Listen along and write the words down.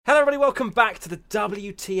everybody, welcome back to the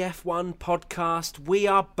WTF1 podcast. We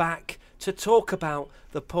are back to talk about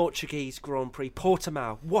the Portuguese Grand Prix,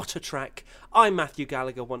 Portimao. What a track. I'm Matthew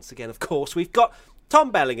Gallagher once again, of course. We've got Tom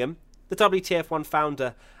Bellingham, the WTF1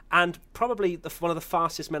 founder, and probably one of the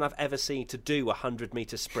fastest men I've ever seen to do a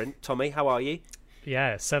 100-metre sprint. Tommy, how are you?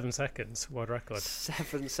 Yeah, 7 seconds, world record.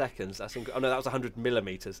 7 seconds. That's oh no, that was 100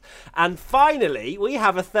 millimetres. And finally, we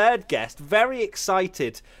have a third guest. Very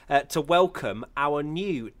excited to welcome our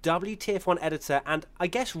new WTF1 editor and I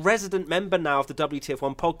guess resident member now of the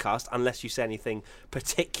WTF1 podcast, unless you say anything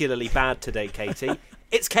particularly bad today, Katie.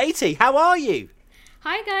 It's Katie. How are you?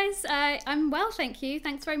 Hi guys, I'm well, thank you.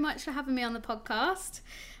 Thanks very much for having me on the podcast.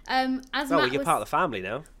 You're part of the family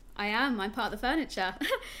now. I'm part of the furniture.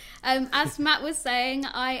 As Matt was saying,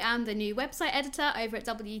 I am the new website editor over at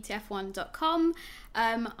WTF1.com.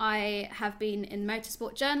 I have been in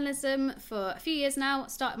motorsport journalism for a few years now.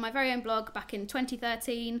 Started my very own blog back in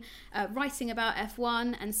 2013, writing about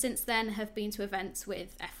F1, and since then have been to events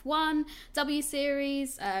with F1, W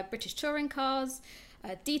Series, British Touring Cars,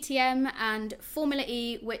 DTM and Formula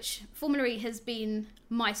E, which Formula E has been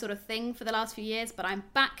my sort of thing for the last few years, but I'm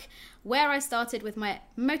back where I started with my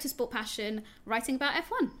motorsport passion, writing about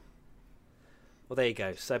F1. Well, there you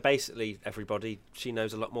go. So basically, everybody, she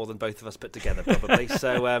knows a lot more than both of us put together, probably.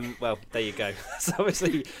 So, well, there you go. So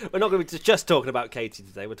obviously, we're not going to be just talking about Katie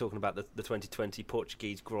today. We're talking about the 2020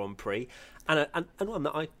 Portuguese Grand Prix, and one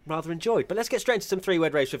that I rather enjoyed. But let's get straight into some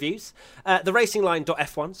three-word race reviews. The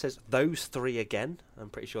racingline.f1 says, those three again. I'm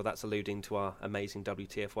pretty sure that's alluding to our amazing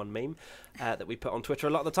WTF1 meme that we put on Twitter a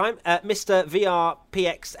lot of the time. Mr.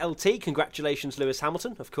 VRPXLT, congratulations, Lewis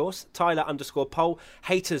Hamilton, of course. Tyler_Pole,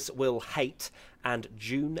 haters will hate. And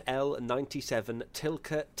June L97,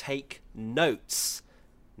 Tilke, take notes.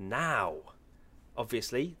 Now,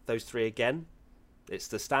 obviously, those three again. It's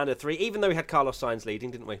the standard three, even though we had Carlos Sainz leading,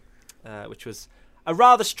 didn't we? Which was a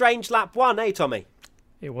rather strange lap one, eh, Tommy?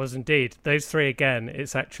 It was indeed. Those three again,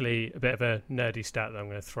 it's actually a bit of a nerdy stat that I'm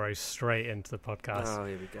going to throw straight into the podcast. Oh,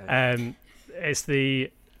 here we go.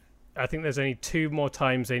 I think there's only two more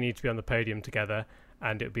times they need to be on the podium together,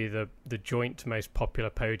 and it would be the joint most popular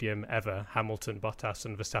podium ever, Hamilton, Bottas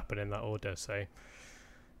and Verstappen in that order. So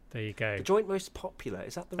there you go. The joint most popular,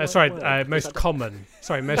 is that the right word? Most common.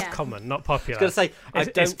 Sorry, most common, not popular. I was going to say, I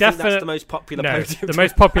don't think that's the most popular podium. The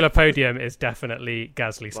most popular podium is definitely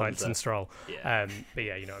Gasly, Sainz and Stroll. Yeah. But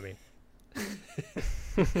yeah, you know what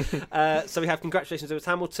I mean. So we have congratulations to Lewis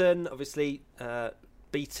Hamilton, obviously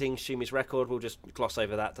beating Schumi's record. We'll just gloss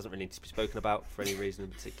over that. Doesn't really need to be spoken about for any reason in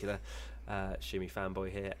particular. Schumi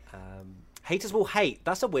fanboy here. Haters will hate.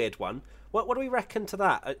 That's a weird one. What do we reckon to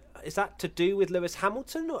that? Is that to do with Lewis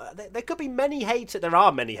Hamilton? There could be many haters. There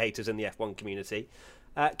are many haters in the F1 community.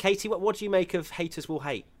 Katie, what do you make of haters will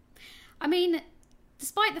hate? I mean,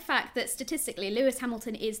 despite the fact that statistically Lewis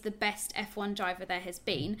Hamilton is the best F1 driver there has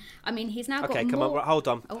been, I mean, he's now got Okay, more... come on, hold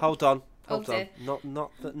on. Hold on. Dear.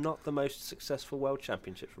 Not the most successful world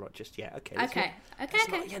championships, right? Just yet. Okay.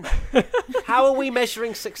 How are we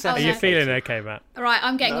measuring success? Are you feeling okay, Matt? All right,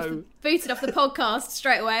 I'm getting booted off the podcast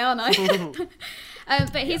straight away, aren't I?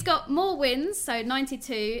 But he's got more wins, so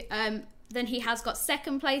 92, than he has got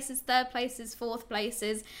second places, third places, fourth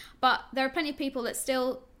places. But there are plenty of people that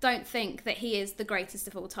still don't think that he is the greatest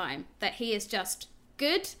of all time, that he is just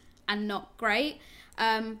good and not great.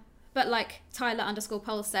 But like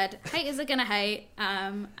Tyler_Pole said, haters are going to hate.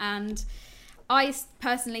 And I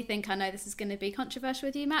personally think, I know this is going to be controversial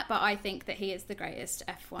with you, Matt, but I think that he is the greatest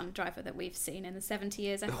F1 driver that we've seen in the 70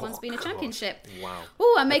 years F1's been a championship. Wow.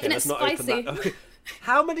 Oh, I'm making it spicy.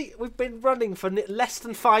 How many? We've been running for less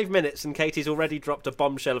than 5 minutes, and Katie's already dropped a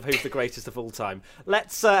bombshell of who's the greatest of all time.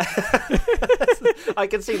 Let's. I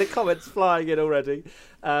can see the comments flying in already.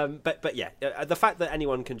 But yeah, the fact that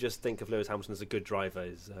anyone can just think of Lewis Hamilton as a good driver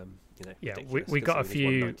is, yeah. ridiculous. We got a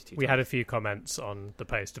few. We had a few comments on the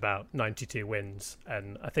post about 92 wins,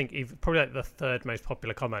 and I think probably like the third most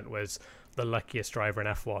popular comment was the luckiest driver in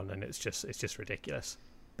F1, and it's just ridiculous.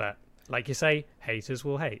 But like you say, haters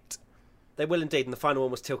will hate. They will indeed, and the final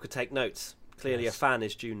one was Tilke take notes. Clearly a fan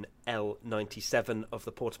is June L97 of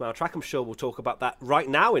the Portimao track. I'm sure we'll talk about that right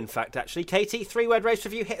now, in fact, actually. Katie, three-word race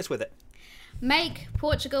review, hit us with it. Make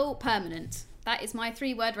Portugal permanent. That is my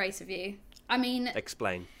three-word race review. I mean...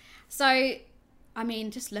 Explain. So, I mean,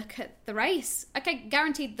 just look at the race. Okay,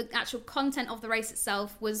 guaranteed the actual content of the race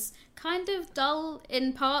itself was kind of dull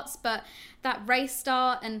in parts, but that race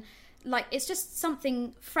start and... like, it's just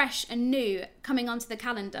something fresh and new coming onto the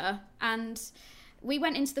calendar. And we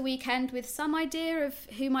went into the weekend with some idea of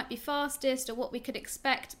who might be fastest or what we could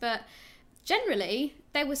expect. But generally,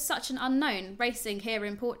 there was such an unknown racing here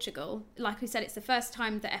in Portugal. Like we said, it's the first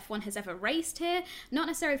time that F1 has ever raced here. Not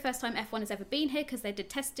necessarily the first time F1 has ever been here, because they did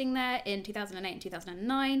testing there in 2008 and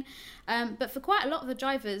 2009. But for quite a lot of the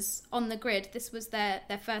drivers on the grid, this was their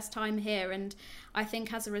first time here. And I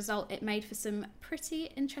think as a result, it made for some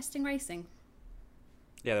pretty interesting racing.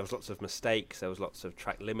 Yeah, there was lots of mistakes. There was lots of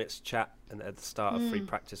track limits chat and at the start of free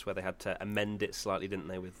practice, where they had to amend it slightly, didn't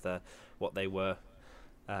they, with what they were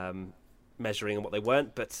measuring and what they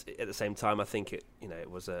weren't. But at the same time, I think it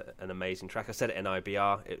was an amazing track. I said it in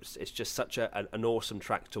IBR. It's just such an awesome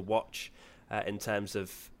track to watch in terms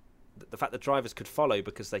of the fact that drivers could follow,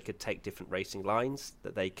 because they could take different racing lines,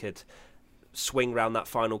 that they could swing round that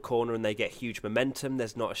final corner and they get huge momentum.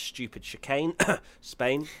 There's not a stupid chicane,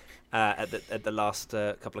 Spain, at the last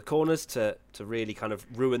couple of corners to really kind of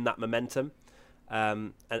ruin that momentum.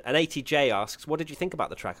 And ATJ asks, what did you think about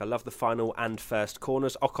the track? I love the final and first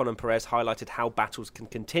corners. Ocon and Perez highlighted how battles can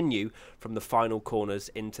continue from the final corners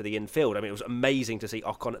into the infield. I mean, it was amazing to see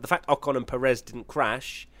Ocon. The fact Ocon and Perez didn't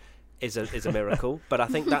crash is a miracle, but I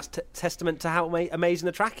think that's testament to how amazing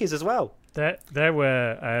the track is as well. There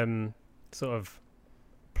were sort of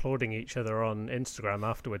applauding each other on Instagram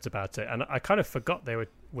afterwards about it, and I kind of forgot they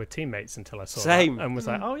were teammates until I saw that, and was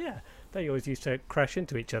like, oh yeah, they always used to crash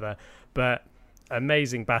into each other. But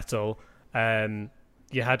amazing battle.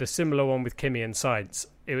 You had a similar one with Kimi and Sainz.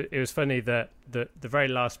 It was funny that the very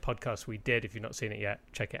last podcast we did, if you've not seen it yet,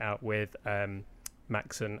 check it out, with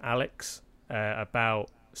Max and Alex about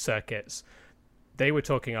circuits. They were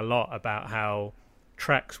talking a lot about how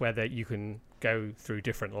tracks where you can go through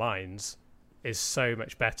different lines is so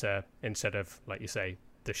much better, instead of, like you say,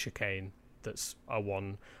 the chicane that's a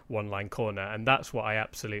one line corner. And that's what I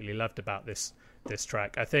absolutely loved about this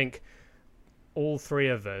track. I think all three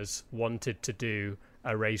of us wanted to do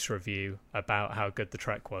a race review about how good the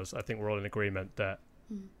track was. I think we're all in agreement that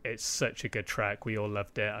it's such a good track. We all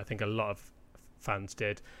loved it. I think a lot of fans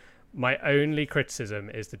did. My only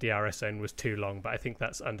criticism is the DRS zone was too long, but I think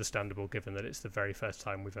that's understandable given that it's the very first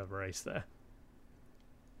time we've ever raced there.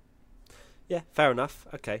 Yeah, fair enough.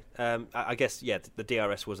 Okay. I guess, the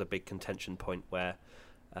DRS was a big contention point where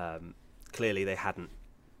clearly they hadn't...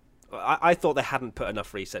 I thought they hadn't put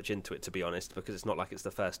enough research into it, to be honest, because it's not like it's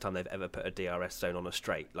the first time they've ever put a DRS zone on a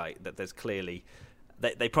straight. Like, that there's clearly...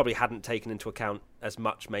 They probably hadn't taken into account as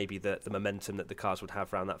much maybe the momentum that the cars would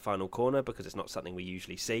have around that final corner, because it's not something we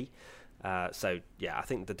usually see. I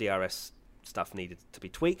think the DRS stuff needed to be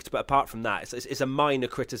tweaked, but apart from that, it's a minor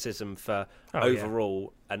criticism for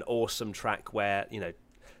overall an awesome track where,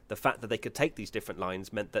 the fact that they could take these different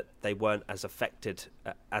lines meant that they weren't as affected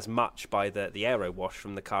as much by the aero wash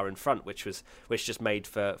from the car in front, which just made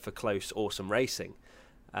for close, awesome racing.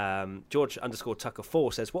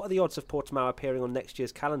 George_Tucker4 says, what are the odds of Portimao appearing on next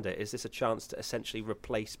year's calendar? Is this a chance to essentially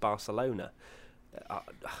replace Barcelona?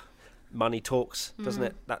 Money talks, doesn't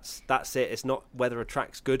it? That's it. It's not whether a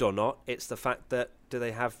track's good or not. It's the fact that do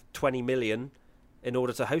they have 20 million in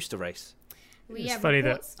order to host a race? Well, it's funny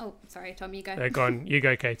reports... Oh, sorry, Tom, you go. Go on, you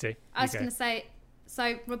go, Katie. I was going to say,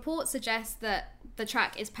 so reports suggest that the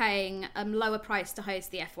track is paying a lower price to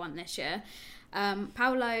host the F1 this year.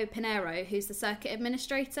 Paulo Pinheiro, who's the circuit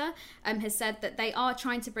administrator, has said that they are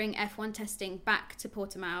trying to bring F1 testing back to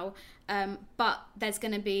Portimao, but there's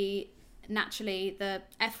going to be... Naturally, the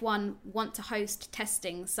F1 want to host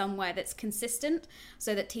testing somewhere that's consistent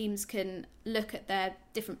so that teams can look at their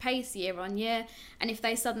different pace year on year. And if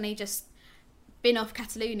they suddenly just bin off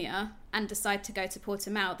Catalonia and decide to go to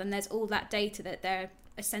Portimao, then there's all that data that they're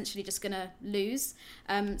essentially just going to lose.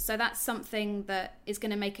 So that's something that is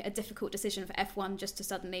going to make it a difficult decision for F1 just to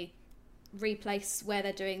suddenly replace where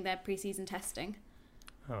they're doing their pre-season testing.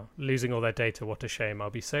 Oh, losing all their data, what a shame.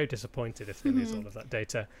 I'll be so disappointed if they lose all of that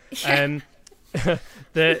data.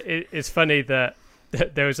 It's funny that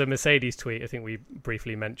there was a Mercedes tweet, I think we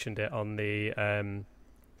briefly mentioned it on the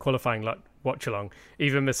qualifying watch-along.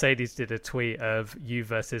 Even Mercedes did a tweet of you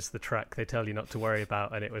versus the track they tell you not to worry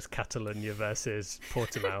about, and it was Catalonia versus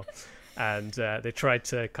Portimao. And they tried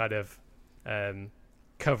to kind of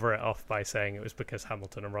cover it off by saying it was because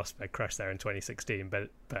Hamilton and Rosberg crashed there in 2016, but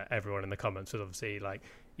everyone in the comments was obviously like,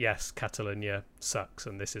 yes, Catalonia sucks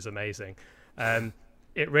and this is amazing.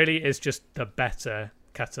 It really is just the better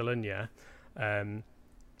Catalonia.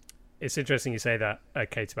 It's interesting you say that,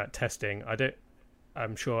 Kate, about testing.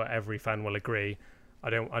 I'm sure every fan will agree.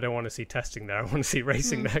 I don't want to see testing there. I want to see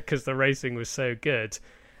racing there, because the racing was so good.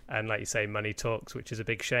 And like you say, money talks, which is a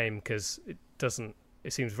big shame, because it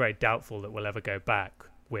seems very doubtful that we'll ever go back,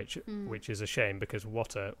 which is a shame, because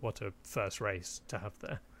what a first race to have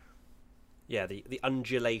there. Yeah, the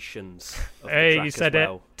undulations of hey, the track you said as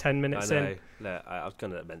well. it 10 minutes I know. in. No, I was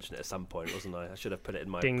going to mention it at some point, wasn't I? I should have put it in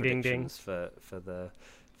my Ding, ding, predictions for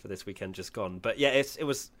this weekend just gone. But yeah, it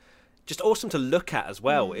was just awesome to look at as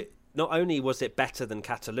well. It, not only was it better than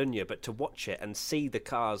Catalunya, but to watch it and see the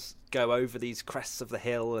cars go over these crests of the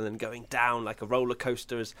hill and then going down like a roller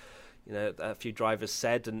coaster, as you know, a few drivers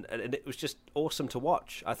said, and it was just awesome to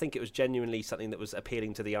watch. I think it was genuinely something that was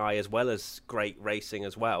appealing to the eye as well as great racing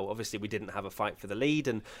as well. Obviously, we didn't have a fight for the lead,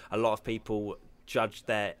 and a lot of people judged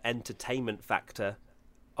their entertainment factor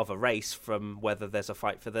of a race from whether there's a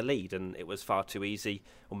fight for the lead, and it was far too easy,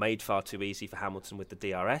 or made far too easy for Hamilton with the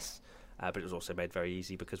DRS. But it was also made very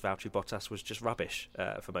easy because Valtteri Bottas was just rubbish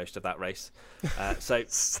for most of that race. So,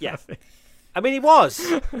 yeah. I mean, he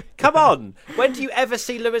was. Come on. When do you ever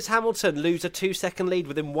see Lewis Hamilton lose a 2-second lead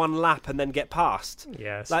within one lap and then get past?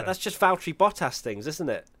 Yeah, like that's just Valtteri Bottas things, isn't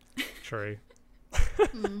it? True.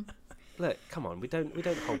 Look, come on. We don't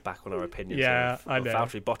hold back on our opinions. Yeah, of I know.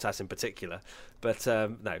 Valtteri Bottas in particular, but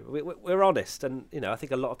no, we're honest, and you know, I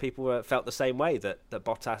think a lot of people felt the same way that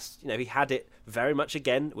Bottas, you know, he had it very much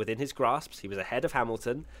again within his grasps. He was ahead of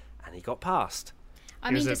Hamilton, and he got past.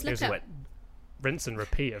 I mean, just look at rinse and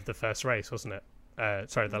repeat of the first race, wasn't it?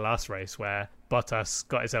 The last race where Bottas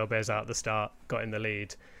got his elbows out at the start, got in the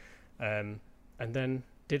lead, and then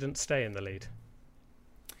didn't stay in the lead.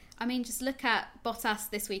 I mean, just look at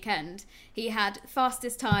Bottas this weekend. He had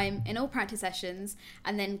fastest time in all practice sessions,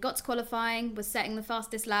 and then got to qualifying, was setting the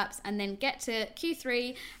fastest laps, and then get to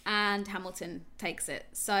Q3 and Hamilton takes it.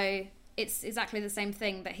 So it's exactly the same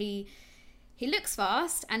thing, that he looks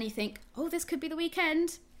fast and you think, oh, this could be the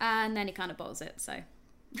weekend, and then he kind of bowls it. So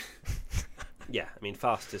yeah, I mean,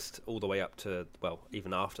 fastest all the way up to, well,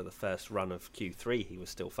 even after the first run of Q3, he was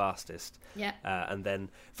still fastest. Yeah. And then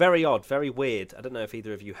very odd, very weird. I don't know if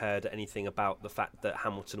either of you heard anything about the fact that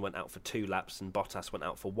Hamilton went out for 2 laps and Bottas went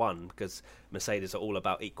out for 1, because Mercedes are all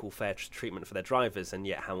about equal fair treatment for their drivers, and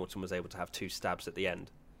yet Hamilton was able to have 2 stabs at the end.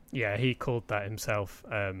 Yeah, he called that himself.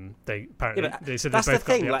 They apparently they said that's they both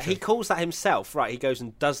the thing. got the Like, he calls that himself, right? He goes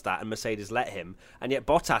and does that, and Mercedes let him. And yet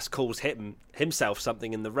Bottas calls himself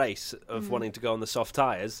something in the race of wanting to go on the soft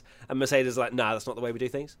tyres, and Mercedes is like, "Nah, that's not the way we do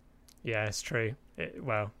things." Yeah, it's true.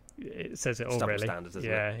 It says it all, double really. Standards, isn't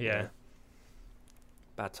yeah, it? yeah.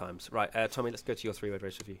 Bad times. Right, Tommy, let's go to your 3-word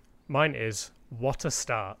race review. Mine is what a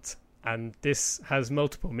start, and this has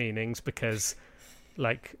multiple meanings because,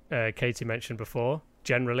 like Katie mentioned before,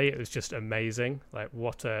 generally it was just amazing. Like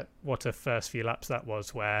what a first few laps that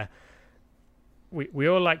was, where we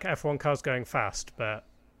all like F1 cars going fast, but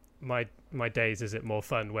my days is it more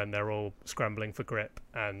fun when they're all scrambling for grip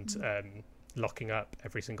and locking up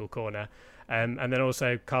every single corner. And then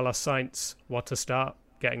also Carlos Sainz, what a start,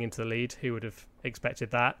 getting into the lead. Who would have expected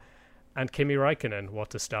that? And Kimi Räikkönen,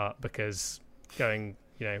 what a start, because going,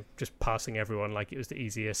 just passing everyone like it was the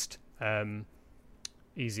easiest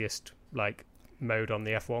like mode on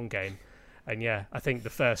the F1 game. And yeah, I think the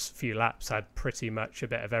first few laps had pretty much a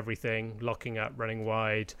bit of everything: locking up, running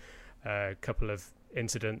wide, a couple of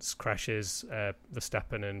incidents, crashes,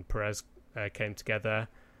 Verstappen and Perez came together,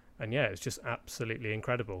 and yeah, it was just absolutely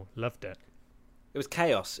incredible. Loved it. It was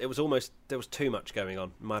chaos. It was almost, there was too much going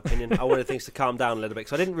on, in my opinion. I wanted things to calm down a little bit,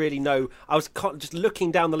 because I didn't really know. I was just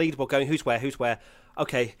looking down the leaderboard going, who's where?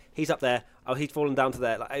 Okay, he's up there. Oh, he's fallen down to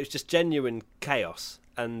there. Like, it was just genuine chaos.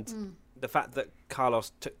 And the fact that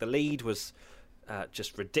Carlos took the lead was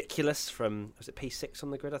just ridiculous was it P6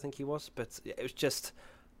 on the grid, I think he was? But it was just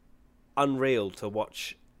unreal to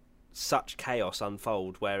watch such chaos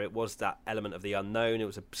unfold, where it was that element of the unknown. It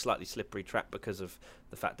was a slightly slippery track because of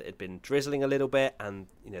the fact that it had been drizzling a little bit, and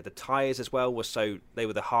the tyres as well they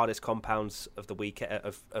were the hardest compounds of the week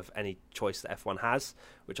of any choice that F1 has,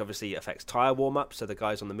 which obviously affects tyre warm-up. So the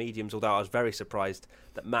guys on the mediums, although I was very surprised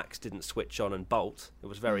that Max didn't switch on and bolt, it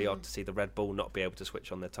was very odd to see the Red Bull not be able to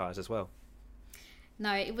switch on their tyres as well.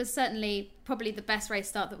 No, it was certainly probably the best race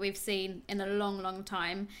start that we've seen in a long, long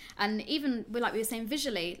time. And even, like we were saying,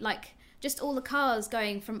 visually, like just all the cars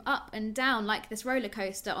going from up and down like this roller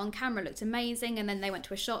coaster on camera looked amazing. And then they went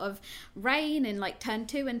to a shot of rain in like turn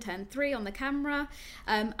 2 and turn 3 on the camera.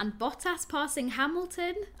 And Bottas passing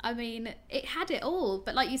Hamilton. I mean, it had it all.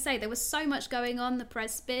 But like you say, there was so much going on. The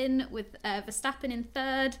Perez spin with Verstappen in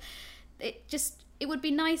third. It would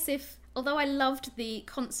be nice if, although I loved the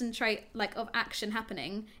concentrate of action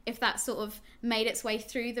happening, if that sort of made its way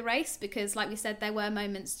through the race, because like we said, there were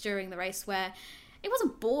moments during the race where it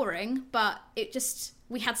wasn't boring, but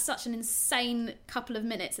we had such an insane couple of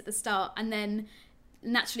minutes at the start, and then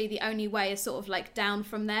naturally the only way is sort of like down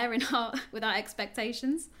from there with our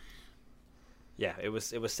expectations. Yeah, it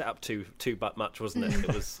was set up too much, wasn't it?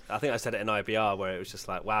 It was. I think I said it in IBR where it was just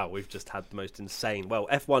like, wow, we've just had the most insane. Well,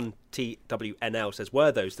 F1 TWNL says,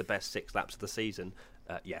 were those the best 6 laps of the season?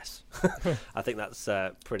 Yes, I think that's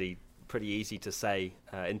pretty easy to say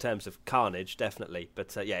in terms of carnage, definitely.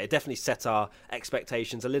 But yeah, it definitely set our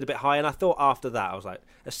expectations a little bit high. And I thought after that, I was like,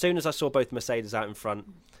 as soon as I saw both Mercedes out in front,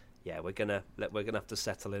 yeah, we're gonna have to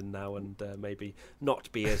settle in now and maybe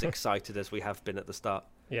not be as excited as we have been at the start.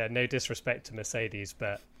 Yeah, no disrespect to Mercedes,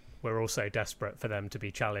 but we're also desperate for them to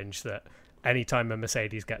be challenged. That anytime a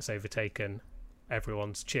Mercedes gets overtaken,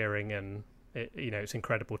 everyone's cheering, and it's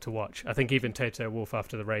incredible to watch. I think even Toto Wolff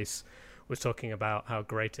after the race was talking about how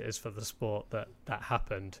great it is for the sport that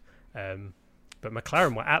happened. But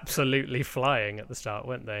McLaren were absolutely flying at the start,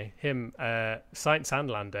 weren't they? Sainz and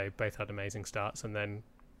Lando both had amazing starts, and then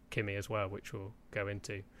Kimi as well, which we'll go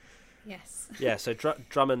into. Yes. Yeah, so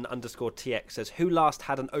Drummond_TX says, who last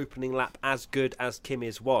had an opening lap as good as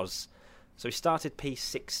Kimi's was? So he started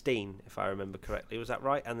P16, if I remember correctly. Was that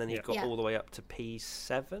right? And then he got all the way up to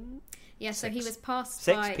P7? Yeah, so he was passed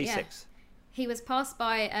by... P6. Yeah. He was passed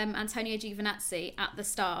by Antonio Giovinazzi at the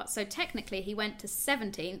start. So technically he went to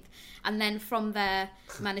 17th and then from there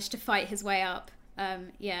managed to fight his way up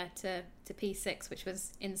to P6, which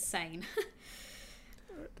was insane.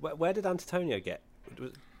 Where did Antonio get?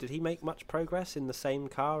 Did he make much progress in the same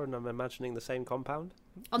car, and I'm imagining the same compound?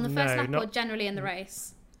 On the first lap or generally in the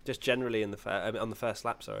race? Just generally on the first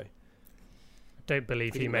lap, sorry. I don't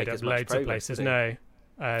believe he made up loads of places, no.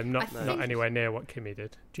 Not anywhere near what Kimi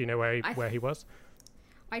did. Do you know where he was?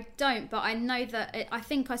 I don't, but I know that I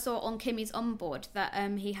think I saw on Kimi's onboard that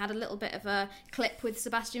he had a little bit of a clip with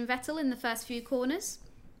Sebastian Vettel in the first few corners.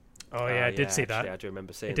 Oh yeah, I did see that. I do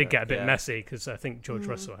remember seeing it. It did get a bit messy because I think George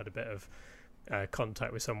Russell had a bit of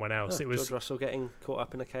contact with someone else. It was George Russell getting caught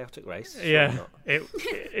up in a chaotic race. Yeah,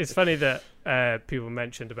 it's funny that people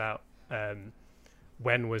mentioned about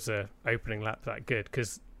when was a opening lap that good,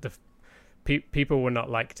 because the people will not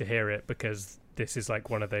like to hear it, because this is like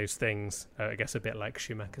one of those things, I guess a bit like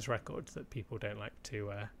Schumacher's record, that people don't like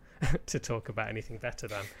to to talk about anything better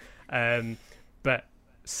than. But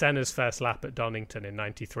Senna's first lap at Donington in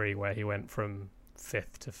 '93, where he went from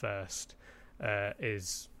 5th to 1st,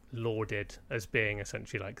 is lauded as being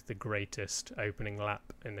essentially like the greatest opening lap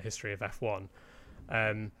in the history of F1.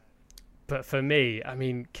 But for me, I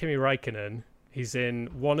mean, Kimi Räikkönen, he's in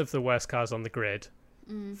one of the worst cars on the grid.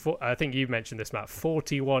 I think you mentioned this, Matt,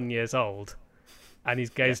 41 years old, and he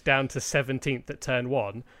goes down to 17th at turn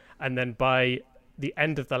 1, and then by the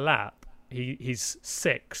end of the lap, he's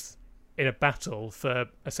 6th in a battle for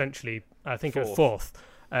essentially, I think, a 4th.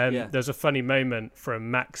 There's a funny moment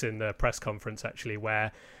from Max in the press conference, actually,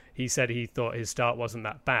 where he said he thought his start wasn't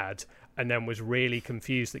that bad, and then was really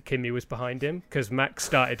confused that Kimi was behind him, because Max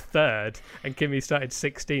started 3rd and Kimi started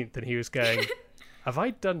 16th, and he was going, have I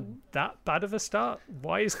done that bad of a start?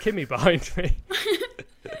 Why is Kimi behind me?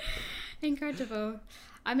 Incredible.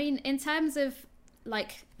 I mean, in terms of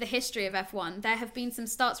like the history of F1, there have been some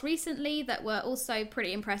starts recently that were also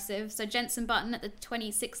pretty impressive. So Jenson Button at the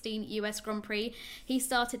 2016 US Grand Prix, he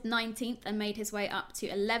started 19th and made his way up to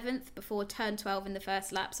 11th before turn 12 in the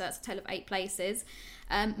first lap, so that's a total of 8 places.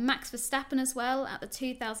 Max Verstappen as well at the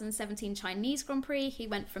 2017 Chinese Grand Prix, he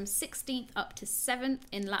went from 16th up to 7th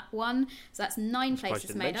in lap 1, so that's 9 places made up. You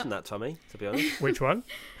didn't mention that, Tommy, to be honest. Which one?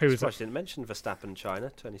 Who was that? You didn't mention Verstappen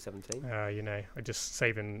China 2017. I just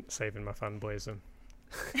saving my fanboyism.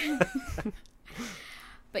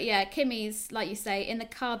 But yeah, Kimi's, like you say, in the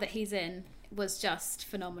car that he's in was just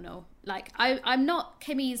phenomenal. Like, I'm not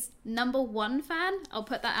Kimi's number 1 fan, I'll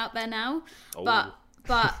put that out there now. But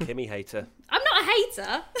Kimi hater. I'm not a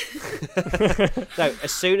hater. No,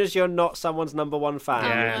 as soon as you're not someone's number 1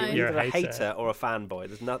 fan, you're either a hater or a fanboy.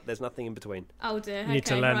 There's nothing in between. Oh dear. You need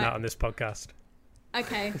to learn that on this podcast.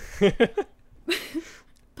 Okay. But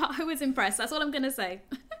I was impressed. That's all I'm going to say.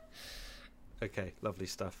 Okay, lovely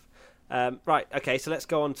stuff. Right, okay, so let's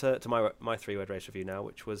go on to my 3-word race review now,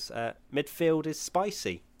 which was midfield is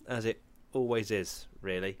spicy, as it always is,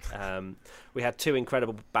 really. We had 2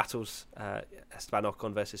 incredible battles, Esteban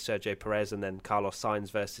Ocon versus Sergio Perez, and then Carlos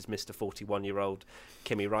Sainz versus Mr. 41-year-old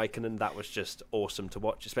Kimi Räikkönen. That was just awesome to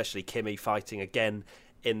watch, especially Kimi fighting again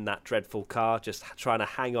in that dreadful car, just trying to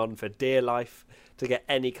hang on for dear life to get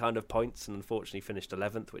any kind of points, and unfortunately finished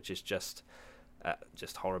 11th, which is just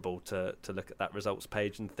horrible to look at that results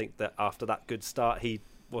page and think that after that good start he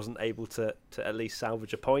wasn't able to at least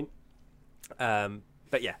salvage a point.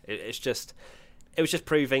 But yeah, it was just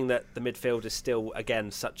proving that the midfield is still, again,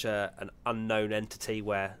 such an unknown entity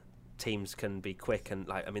where teams can be quick. And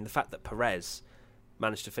the fact that Perez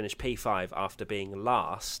managed to finish P5 after being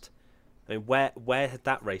last, I mean, where had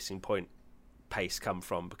that Racing Point pace come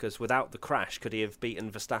from? Because without the crash, could he have beaten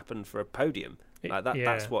Verstappen for a podium? Like that.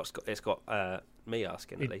 Yeah. That's it's got me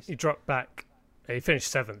asking, at least. He dropped back. He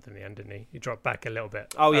finished 7th in the end, didn't he? He dropped back a little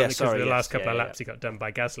bit. Oh yeah, because the last couple of laps he got done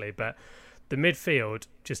by Gasly, but the midfield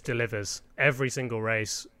just delivers every single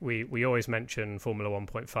race. We always mention Formula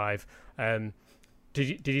 1.5.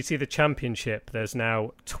 Did you see the championship? There's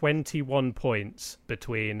now 21 points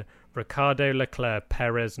between Ricciardo, Leclerc,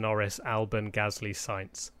 Perez, Norris, Albon, Gasly,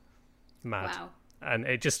 Sainz. Mad. Wow. And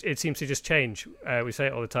it seems to just change. We say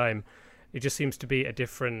it all the time. It just seems to be a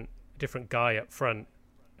different guy up front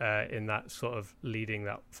in that sort of leading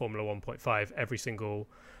that Formula 1.5 every single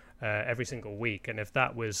week. And if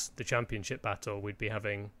that was the championship battle, we'd be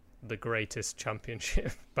having the greatest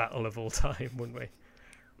championship battle of all time, wouldn't we?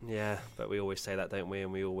 Yeah, but we always say that, don't we?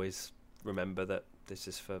 And we always remember that this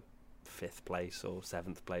is for 5th place or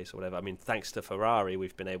 7th place or whatever. I mean, thanks to Ferrari,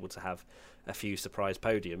 we've been able to have a few surprise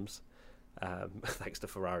podiums. Thanks to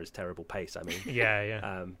Ferrari's terrible pace, I mean.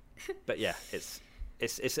 Yeah. But yeah, it's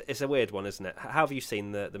a weird one, isn't it? How have you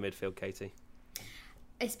seen the midfield, Katie?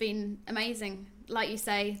 It's been amazing. Like you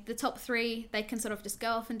say, the top 3, they can sort of just go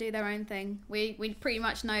off and do their own thing. We pretty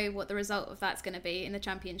much know what the result of that's going to be in the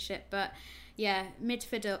championship, but yeah,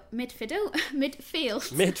 midfield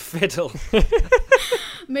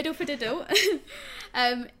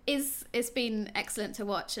it's been excellent to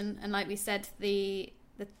watch, and like we said, the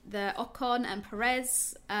Ocon and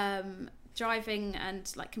Perez driving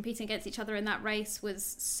and like competing against each other in that race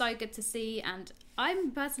was so good to see, and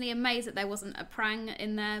I'm personally amazed that there wasn't a prang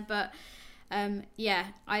in there, but yeah,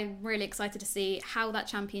 I'm really excited to see how that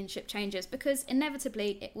championship changes, because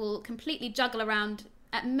inevitably it will completely juggle around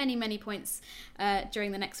at many points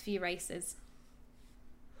during the next few races.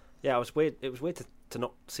 Yeah, it was weird to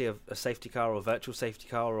not see a safety car or a virtual safety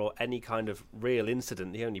car or any kind of real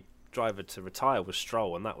incident. The only driver to retire was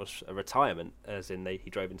Stroll, and that was a retirement, as in he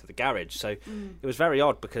drove into the garage. So it was very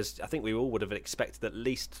odd, because I think we all would have expected at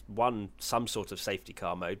least some sort of safety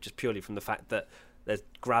car mode, just purely from the fact that there's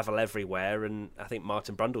gravel everywhere, and I think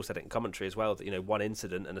Martin Brundle said it in commentary as well, that one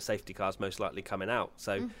incident and a safety car's most likely coming out.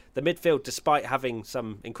 So the midfield, despite having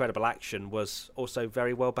some incredible action, was also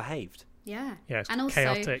very well behaved. Yeah, it's and also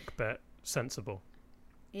chaotic but sensible.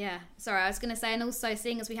 Yeah, sorry, I was going to say, and also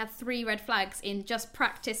seeing as we had 3 red flags in just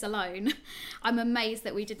practice alone, I'm amazed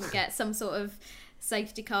that we didn't get some sort of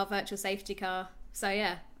virtual safety car. So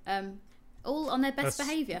yeah, all on their best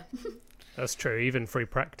behaviour. That's true. Even free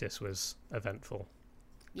practice was eventful.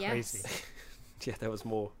 Yes. Crazy. Yeah, there was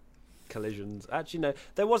more collisions. Actually, no,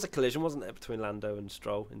 there was a collision, wasn't there, between Lando and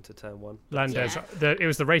Stroll into turn 1? It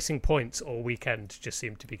was the Racing Points all weekend just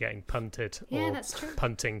seemed to be getting punted or that's true.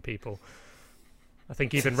 Punting people. I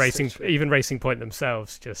think even Racing Point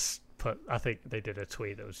themselves just put. I think they did a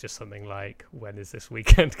tweet that was just something like, "When is this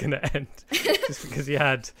weekend going to end?" Just because you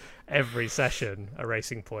had every session, a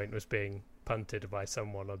Racing Point was being punted by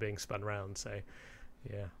someone or being spun round. So,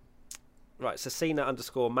 yeah. Right. So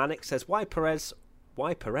Cena_Manic says, "Why Perez?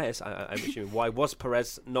 I'm assuming why was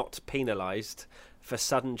Perez not penalised for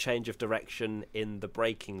sudden change of direction in the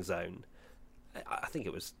braking zone?" I think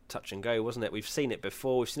it was touch and go, wasn't it? We've seen it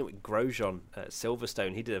before. We've seen it with Grosjean at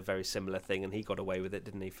Silverstone. He did a very similar thing, and he got away with it,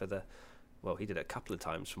 didn't he? He did it a couple of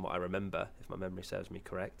times, from what I remember, if my memory serves me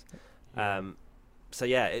correct. Yeah.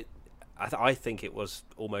 I think it was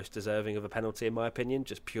almost deserving of a penalty, in my opinion,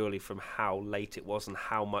 just purely from how late it was and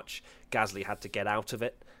how much Gasly had to get out of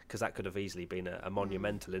it, because that could have easily been a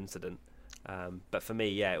monumental incident. But for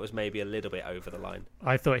me, it was maybe a little bit over the line.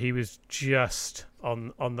 I thought he was just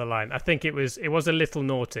on the line. I think it was a little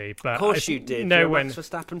naughty, but of course you did. You're a Max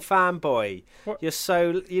Verstappen fanboy. What? You're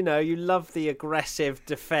so you love the aggressive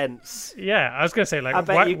defence. Yeah, I was going to say, like, I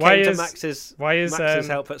bet you came to Max's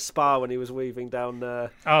help at Spa when he was weaving down.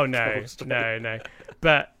 Oh no.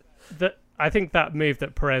 But I think that move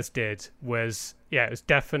that Perez did was it was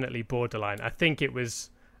definitely borderline. I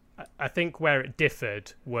think where it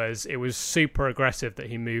differed was it was super aggressive that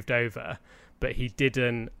he moved over, but he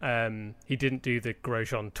didn't do the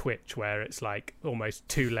Grosjean twitch where it's like almost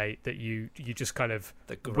too late that you just kind of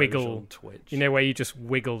the wiggle twitch. You know, where you just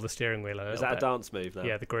wiggle the steering wheel a little bit. Is that a dance move now?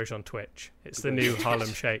 Yeah, the Grosjean twitch. It's the new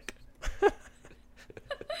Harlem Shake.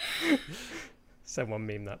 Someone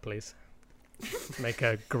meme that, please. Make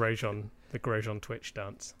the Grosjean twitch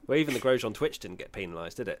dance. Well, even the Grosjean twitch didn't get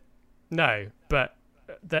penalised, did it? No, but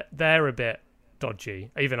they're a bit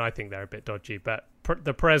dodgy. Even I think they're a bit dodgy. But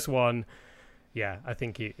the Perez one, I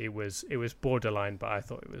think it was borderline, but I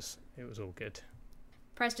thought it was all good.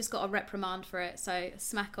 Perez just got a reprimand for it, so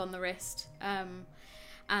smack on the wrist.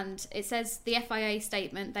 And it says the FIA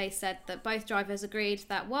statement, they said that both drivers agreed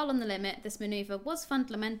that while on the limit, this manoeuvre was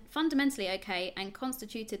fundamentally okay and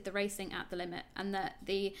constituted the racing at the limit, and that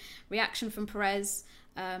the reaction from Perez,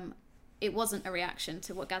 it wasn't a reaction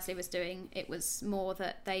to what Gasly was doing. It was more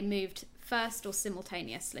that they moved first or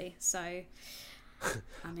simultaneously. So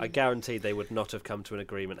I guarantee they would not have come to an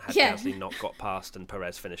agreement had Gasly not got past and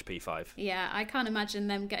Perez finished P5. Yeah, I can't imagine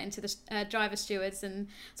them getting to the driver stewards and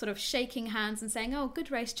sort of shaking hands and saying, "Oh,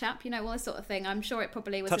 good race, chap," all this sort of thing. I'm sure it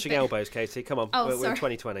probably was touching elbows, Katie. Come on, we're in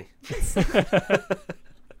 2020.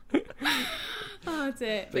 Oh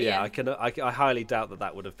dear. But yeah, I highly doubt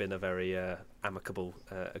that would have been a very amicable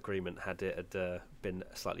agreement had it had been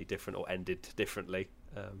slightly different or ended differently.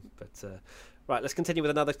 Right, let's continue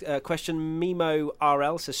with another question. Mimo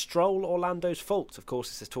RL says, Stroll or Lando's fault? Of course,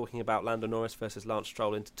 this is talking about Lando Norris versus Lance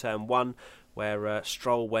Stroll into turn 1, where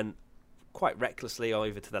Stroll went quite recklessly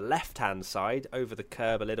over to the left-hand side, over the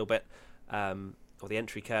curb a little bit, or the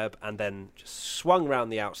entry curb, and then just swung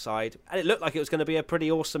round the outside. And it looked like it was going to be a pretty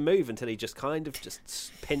awesome move until he just kind of just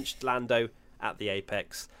pinched Lando at the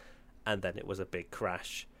apex, and then it was a big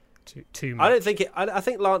crash. Too much. I don't think I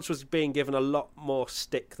think Lance was being given a lot more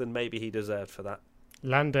stick than maybe he deserved for that.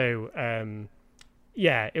 Lando,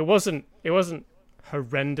 it wasn't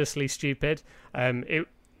horrendously stupid.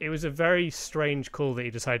 It was a very strange call that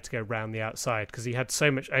he decided to go round the outside because he had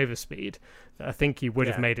so much overspeed that I think he would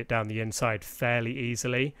have made it down the inside fairly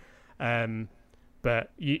easily.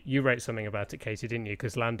 But you wrote something about it, Katie, didn't you?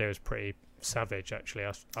 Because Lando was pretty savage actually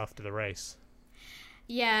after the race.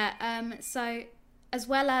 Yeah. So, as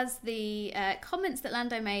well as the comments that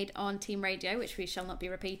Lando made on Team Radio, which we shall not be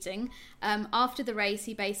repeating, after the race,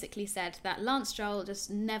 he basically said that Lance Stroll just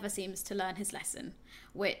never seems to learn his lesson,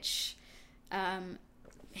 which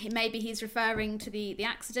maybe he's referring to the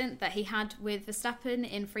accident that he had with Verstappen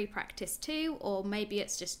in free practice 2, or maybe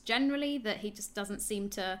it's just generally that he just doesn't seem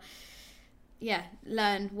to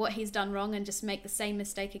learn what he's done wrong and just make the same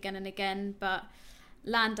mistake again and again. But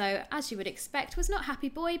Lando, as you would expect, was not happy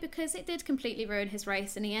boy because it did completely ruin his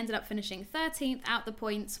race, and he ended up finishing 13th out the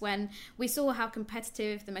points when we saw how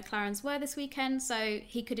competitive the McLarens were this weekend, so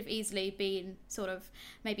he could have easily been sort of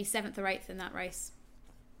maybe 7th or 8th in that race.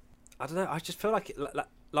 I don't know, I just feel like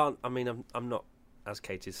Lance, I mean, I'm not, as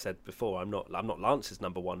Katie said before, I'm not Lance's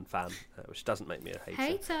number one fan, which doesn't make me a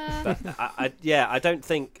hater. But I don't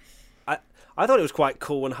think I thought it was quite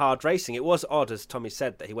cool and hard racing. It was odd, as Tommy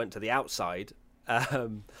said, that he went to the outside.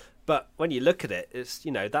 But when you look at it, it's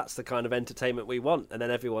that's the kind of entertainment we want, and then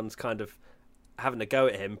everyone's kind of having a go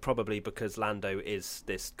at him, probably because Lando is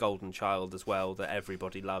this golden child as well that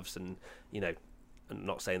everybody loves, and I'm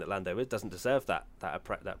not saying that Lando doesn't deserve that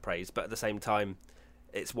praise, but at the same time,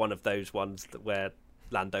 it's one of those ones where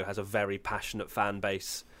Lando has a very passionate fan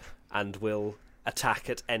base and will attack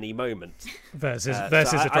at any moment. Versus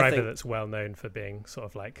a driver that's well known for being sort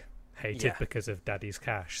of like hated because of Daddy's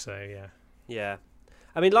cash. So yeah.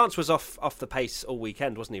 I mean, Lance was off the pace all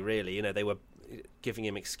weekend, wasn't he, really? They were giving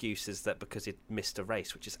him excuses that because he'd missed a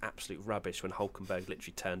race, which is absolute rubbish, when Hülkenberg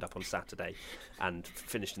literally turned up on Saturday and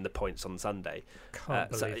finished in the points on Sunday. Can't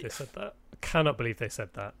believe they said that. Cannot believe they said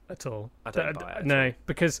that at all. I don't buy it. No,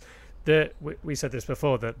 because we said this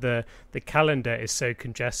before, that the calendar is so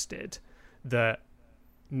congested that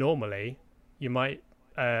normally you might,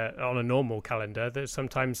 on a normal calendar, there's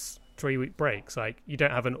sometimes 3-week breaks. Like, you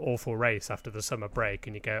don't have an awful race after the summer break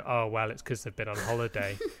and you go, oh well, it's because they've been on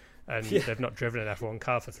holiday and they've not driven an F1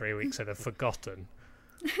 car for 3 weeks, so they've forgotten.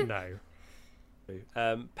 No.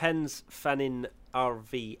 Pens Fanin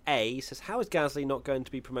RVA says, how is Gasly not going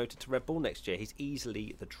to be promoted to Red Bull next year? He's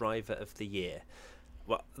easily the driver of the year.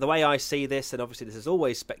 Well, the way I see this, and obviously this is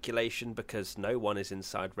always speculation because no one is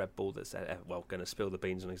inside Red Bull that's going to spill the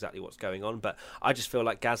beans on exactly what's going on, but I just feel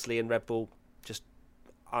like Gasly and Red Bull just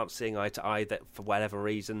aren't seeing eye to eye, that for whatever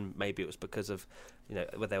reason, maybe it was because of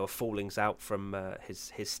where there were fallings out from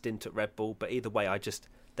his stint at Red Bull, but either way,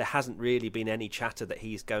 there hasn't really been any chatter that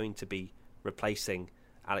he's going to be replacing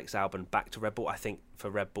Alex Albon back to Red Bull. I think for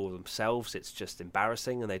Red Bull themselves, it's just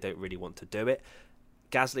embarrassing and they don't really want to do it.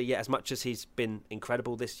 Gasly, as much as he's been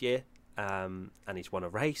incredible this year, and he's won a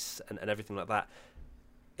race and everything like that,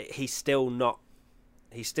 he's still not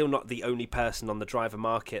the only person on the driver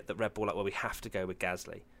market that Red Bull we have to go with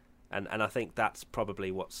Gasly, and I think that's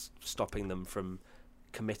probably what's stopping them from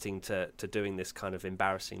committing to doing this kind of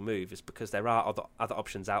embarrassing move, is because there are other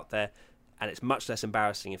options out there, and it's much less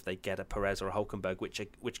embarrassing if they get a Perez or a Hülkenberg,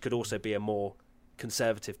 which could also be a more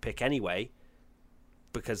conservative pick anyway,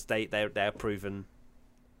 because they're proven.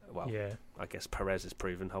 Well, yeah. I guess Perez is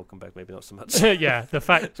proven, Hülkenberg maybe not so much. the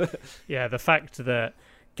fact that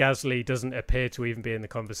Gasly doesn't appear to even be in the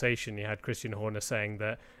conversation. You had Christian Horner saying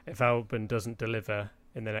that if Albon doesn't deliver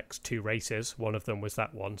in the next 2 races, one of them was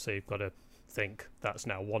that one, so you've got to think that's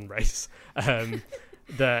now 1 race,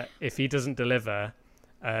 that if he doesn't deliver,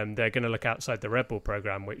 they're going to look outside the Red Bull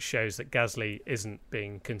program, which shows that Gasly isn't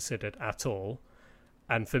being considered at all.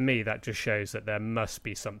 And for me, that just shows that there must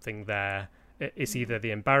be something there. It's either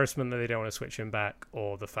the embarrassment that they don't want to switch him back,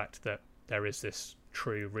 or the fact that there is this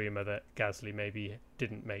true rumour that Gasly maybe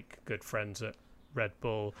didn't make good friends at Red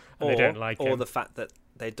Bull and they don't like him. Or the fact that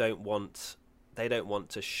they don't want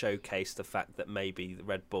to showcase the fact that maybe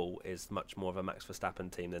Red Bull is much more of a Max Verstappen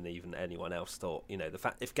team than even anyone else thought. You know, the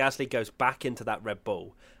fact if Gasly goes back into that Red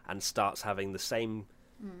Bull and starts having the same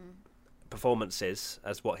performances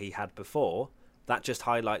as what he had before, that just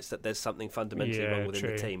highlights that there's something fundamentally wrong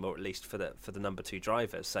within the team, or at least for the number 2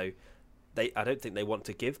 driver. So I don't think they want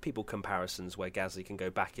to give people comparisons where Gasly can go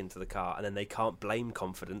back into the car and then they can't blame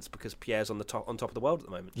confidence because Pierre's on top of the world at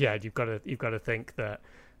the moment. Yeah, you've got to think that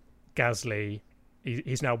Gasly,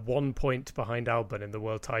 he's now 1 point behind Albon in the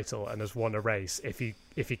world title and has won a race. If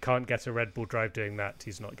he can't get a Red Bull drive doing that,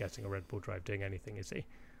 he's not getting a Red Bull drive doing anything, is he?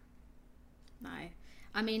 No.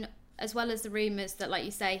 I mean, as well as the rumours that, like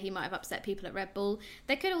you say, he might have upset people at Red Bull,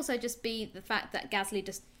 there could also just be the fact that Gasly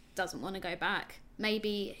just doesn't want to go back.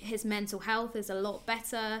 Maybe his mental health is a lot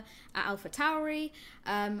better at AlphaTauri,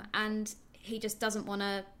 and he just doesn't want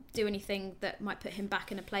to do anything that might put him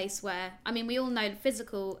back in a place where, I mean, we all know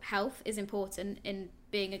physical health is important in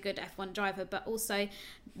being a good F1 driver, but also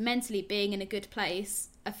mentally being in a good place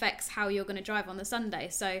affects how you're going to drive on the Sunday.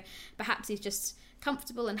 So perhaps he's just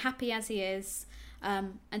comfortable and happy as he is,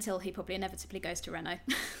 until he probably inevitably goes to Renault.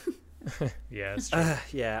 Yeah, it's true.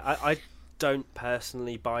 I don't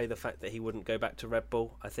personally buy the fact that he wouldn't go back to Red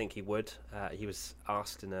Bull. I think he would. He was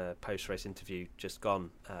asked in a post-race interview just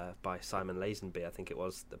gone by Simon Lazenby, I think it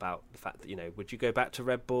was, about the fact that, you know, would you go back to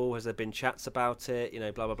Red Bull? Has there been chats about it? You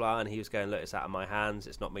know, blah, blah, blah. And he was going, look, it's out of my hands.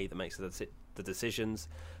 It's not me that makes the decisions.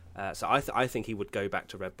 So I think he would go back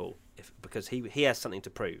to Red Bull because he has something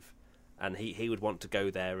to prove. And he would want to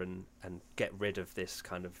go there and get rid of this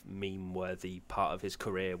kind of meme-worthy part of his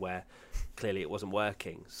career where clearly it wasn't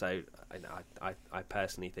working. So I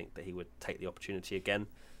personally think that he would take the opportunity again.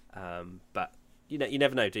 But you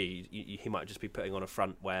never know, do you? He might just be putting on a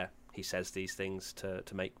front where he says these things to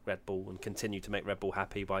make Red Bull and continue to make Red Bull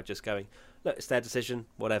happy by just going, look, it's their decision,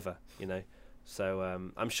 whatever, you know. So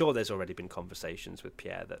I'm sure there's already been conversations with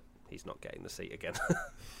Pierre that he's not getting the seat again.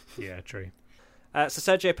 Yeah, true. So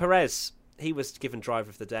Sergio Perez, he was given driver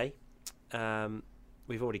of the day.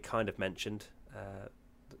 We've already kind of mentioned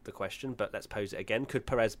the question, but let's pose it again. Could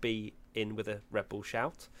Perez be in with a Red Bull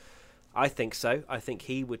shout? I think so. I think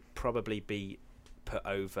he would probably be put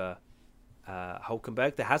over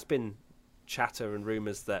Hülkenberg. There has been chatter and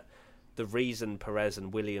rumours that the reason Perez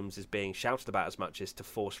and Williams is being shouted about as much is to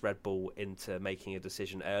force Red Bull into making a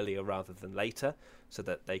decision earlier rather than later, so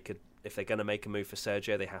that they could, if they're going to make a move for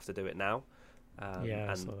Sergio, they have to do it now.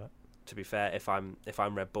 I saw that. To be fair, if I'm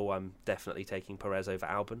Red Bull, I'm definitely taking Perez over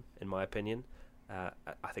Albon, in my opinion.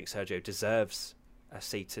 I think Sergio deserves a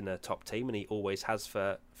seat in a top team, and he always has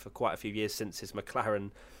for quite a few years since his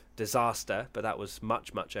McLaren disaster, but that was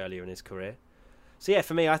much, much earlier in his career. So yeah,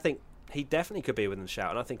 for me, I think he definitely could be within the shout,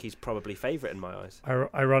 and I think he's probably favourite in my eyes.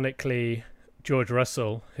 Ironically, George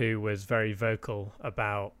Russell, who was very vocal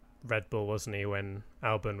about Red Bull, wasn't he, when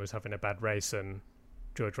Albon was having a bad race, and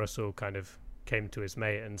George Russell kind of came to his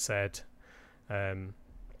mate and said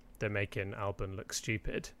they're making Albon look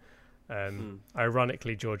stupid.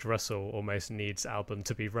 Ironically, George Russell almost needs Albon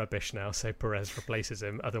to be rubbish now, so Perez replaces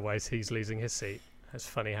him, otherwise he's losing his seat. It's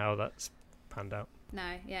funny how that's panned out.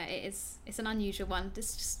 No, yeah, it's an unusual one.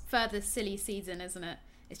 It's just further silly season, isn't it?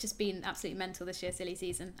 It's just been absolutely mental this year, silly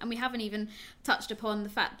season. And we haven't even touched upon the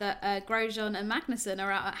fact that Grosjean and Magnussen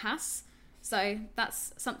are out at Haas, so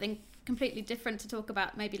that's something completely different to talk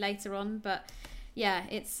about maybe later on. But yeah,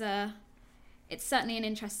 it's certainly an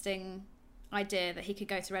interesting idea that he could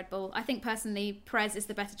go to Red Bull. I think personally Perez is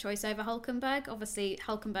the better choice over Hülkenberg. Obviously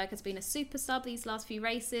Hülkenberg has been a super sub these last few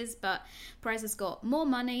races, but Perez has got more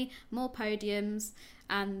money, more podiums,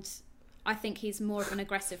 and I think he's more of an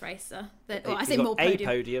aggressive racer. I say more podium.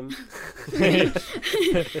 A podium.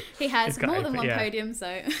 He has more than one podium,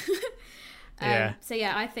 so so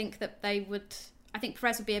yeah, I think that Perez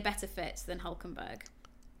would be a better fit than Hülkenberg.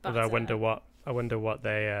 But I wonder what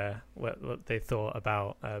they thought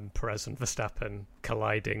about Perez and Verstappen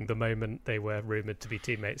colliding the moment they were rumoured to be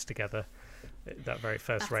teammates together. That very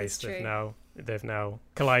first race, they've now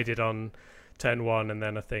collided on turn one, and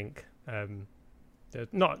then I think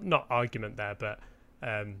not argument there, but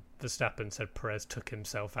Verstappen said Perez took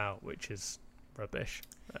himself out, which is rubbish,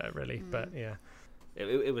 really. But yeah,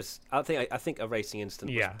 it was. I think a racing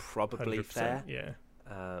incident was probably fair. Yeah.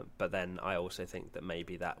 But then I also think that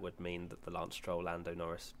maybe that would mean that the Lance Stroll Lando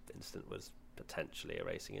Norris incident was potentially a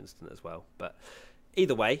racing incident as well. But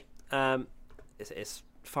either way, it's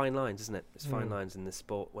fine lines, isn't it? It's fine lines in this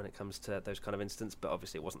sport when it comes to those kind of incidents. But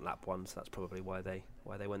obviously it wasn't lap 1, so that's probably why they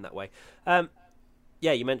went that way.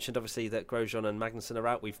 Yeah, you mentioned obviously that Grosjean and Magnussen are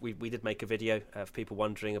out. We did make a video of people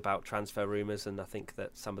wondering about transfer rumours, and I think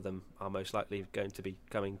that some of them are most likely going to be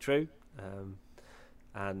coming true.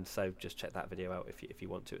 And so just check that video out if you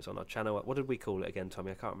want to. It's on our channel. What did we call it again,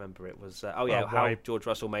 Tommy? I can't remember. It was how George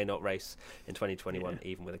Russell may not race in 2021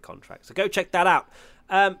 even with a contract. So go check that out.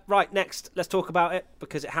 Right, next, let's talk about it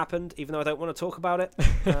because it happened, even though I don't want to talk about it.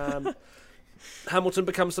 Hamilton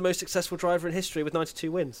becomes the most successful driver in history with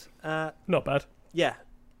 92 wins. Not bad. Yeah,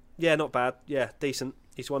 not bad. Yeah, decent.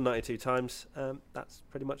 He's won 92 times. That's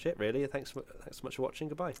pretty much it, really. Thanks so much for watching.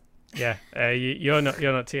 Goodbye. Yeah, you're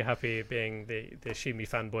not too happy being the Schumi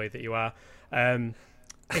fanboy that you are.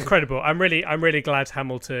 Incredible. I'm really glad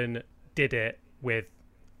Hamilton did it with,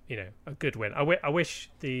 a good win. I wish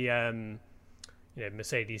the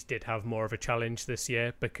Mercedes did have more of a challenge this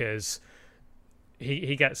year because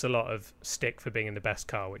he gets a lot of stick for being in the best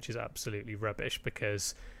car, which is absolutely rubbish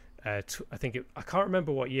because. I can't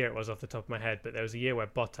remember what year it was off the top of my head, but there was a year where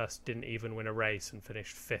Bottas didn't even win a race and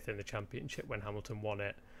finished 5th in the championship when Hamilton won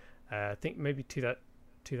it. I think maybe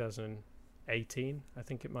 2018, I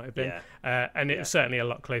think it might have been. Yeah. And it was certainly a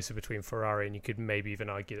lot closer between Ferrari, and you could maybe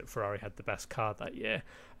even argue that Ferrari had the best car that year.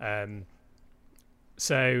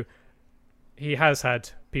 So he has had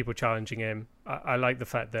people challenging him. I like the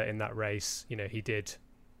fact that in that race, he did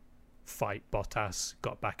fight Bottas,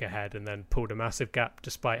 got back ahead, and then pulled a massive gap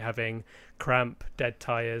despite having cramp, dead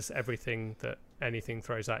tyres, everything that anything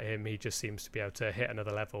throws at him. He just seems to be able to hit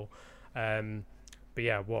another level. But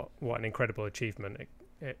yeah, what an incredible achievement!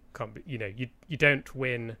 It can't be, you don't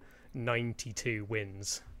win 92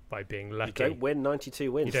 wins by being lucky. You don't win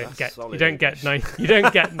 92 wins. You don't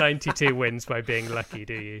get 92 wins by being lucky,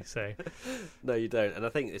 do you? So no, you don't. And I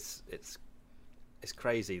think it's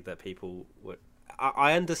crazy that people would.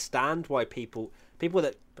 I understand why people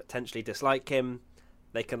that potentially dislike him,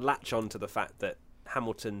 they can latch on to the fact that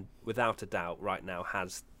Hamilton, without a doubt, right now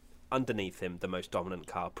has underneath him the most dominant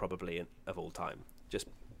car probably of all time. Just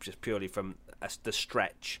purely from the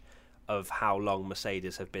stretch of how long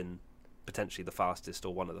Mercedes have been potentially the fastest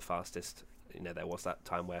or one of the fastest. There was that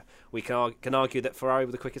time where we can argue that Ferrari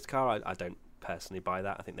were the quickest car. I don't personally buy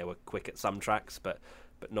that. I think they were quick at some tracks, but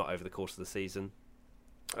not over the course of the season.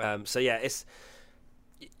 So yeah,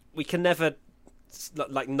 we can never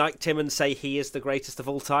knight him and say he is the greatest of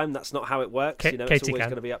all time. That's not how it works. It's always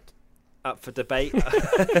going to be up for debate.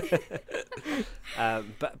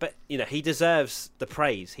 But he deserves the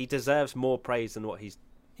praise. He deserves more praise than what he's.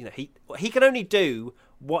 He can only do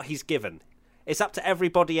what he's given. It's up to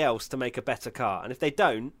everybody else to make a better car, and if they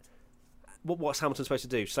don't, what's Hamilton supposed to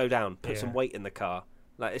do? Slow down, put some weight in the car.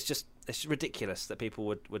 It's ridiculous that people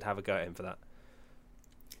would have a go at him for that.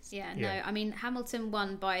 Yeah, no, I mean, Hamilton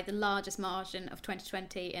won by the largest margin of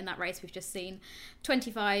 2020 in that race we've just seen,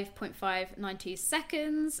 25.592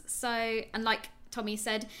 seconds. So, and like Tommy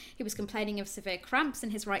said, he was complaining of severe cramps in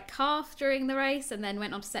his right calf during the race and then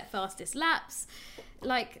went on to set fastest laps.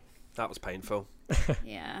 That was painful.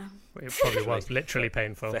 Yeah. It probably was literally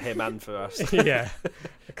painful. For him and for us. Yeah,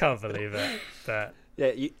 I can't believe it. But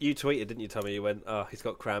yeah, you tweeted, didn't you, Tommy? You went, he's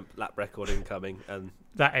got cramp, lap record incoming, and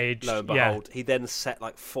that age, lo and behold, he then set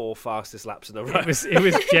 4 fastest laps in a row. It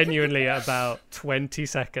was genuinely about 20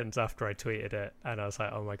 seconds after I tweeted it, and I was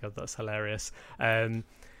like, oh my god, that's hilarious.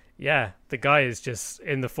 Yeah, the guy is just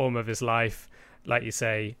in the form of his life. Like you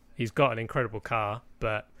say, he's got an incredible car,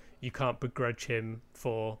 but you can't begrudge him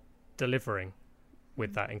for delivering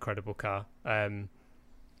with that incredible car.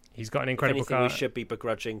 He's got an incredible car. We should be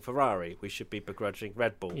begrudging Ferrari. We should be begrudging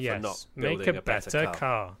Red Bull for not building a better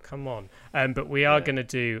car. Come on. But we are going to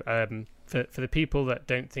do, for the people that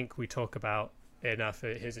don't think we talk about enough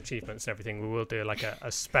his achievements and everything, we will do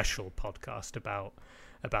a special podcast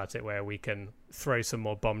about it where we can throw some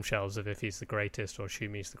more bombshells of if he's the greatest or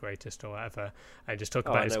Schumi's the greatest or whatever, and just talk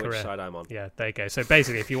about his career. Which side I'm on. Yeah, there you go. So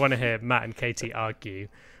basically, if you want to hear Matt and Katie argue,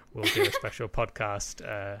 we'll do a special podcast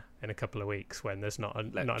in a couple of weeks when there's not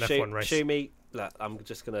an F1 race. Schumi, look, I'm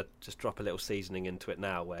just going to drop a little seasoning into it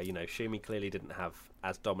now where, Schumi clearly didn't have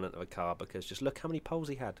as dominant of a car because just look how many poles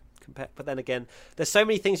he had. But then again, there's so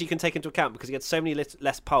many things you can take into account because he had so many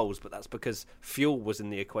less poles, but that's because fuel was in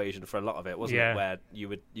the equation for a lot of it, wasn't it? Where you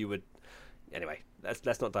would anyway,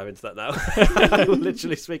 let's not dive into that now. We'll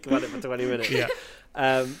literally speak about it for 20 minutes. Yeah.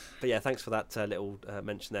 But yeah, thanks for that little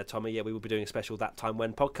mention there, Tommy. Yeah, we will be doing a special That Time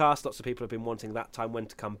When podcast. Lots of people have been wanting That Time When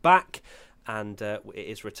to come back, and it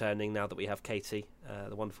is returning now that we have Katie,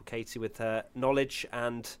 the wonderful Katie, with her knowledge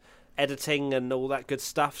and editing and all that good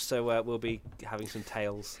stuff. So we'll be having some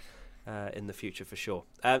tales in the future for sure.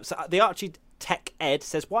 So the Archie Tech Ed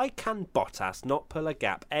says, why can Bottas not pull a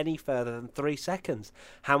gap any further than 3 seconds?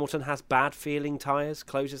 Hamilton has bad feeling tyres,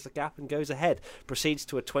 closes the gap and goes ahead, proceeds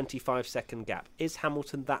to a 25-second gap. Is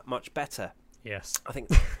Hamilton that much better? Yes. I think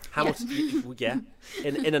Hamilton, yeah.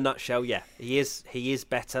 In a nutshell, yeah. He is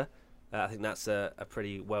better. I think that's a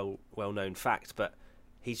pretty well-known fact, but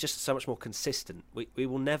he's just so much more consistent. We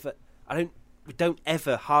will never... We don't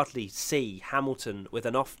ever hardly see Hamilton with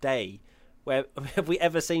an off day. Where have we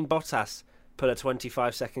ever seen Bottas put a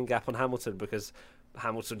 25-second gap on Hamilton because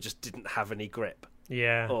Hamilton just didn't have any grip?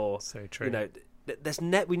 Yeah, or so true.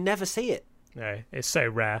 We never see it. No, it's so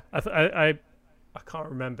rare. I can't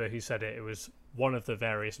remember who said it. It was one of the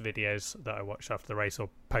various videos that I watched after the race or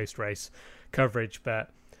post-race coverage,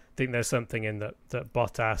 but I think there's something in that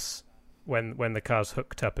Bottas, when the car's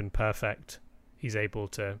hooked up and perfect, he's able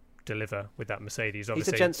to deliver with that Mercedes.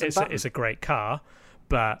 Obviously, it's a great car,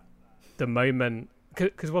 but the moment,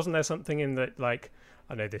 because wasn't there something in that, like,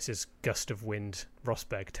 I know this is gust of wind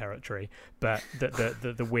Rosberg territory, but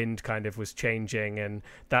the wind kind of was changing, and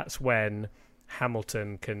that's when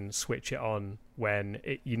Hamilton can switch it on when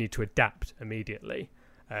you need to adapt immediately.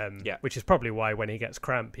 Which is probably why when he gets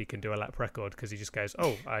cramp he can do a lap record, because he just goes,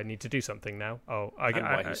 oh, I need to do something now.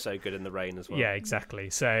 Why he's so good in the rain as well. Yeah,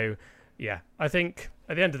 exactly. So yeah, I think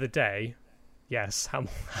at the end of the day, yes,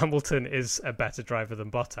 Hamilton is a better driver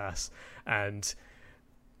than Bottas, and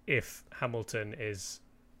if Hamilton is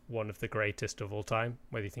one of the greatest of all time,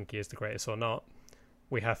 whether you think he is the greatest or not,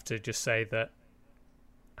 we have to just say that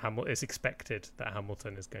it's expected that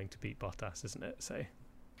Hamilton is going to beat Bottas, isn't it? So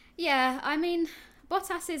yeah, I mean,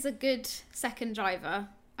 Bottas is a good second driver.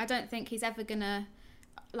 I don't think he's ever gonna,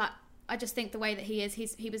 like, I just think the way that he is,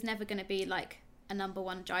 he was never gonna be like a number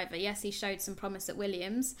one driver. Yes, he showed some promise at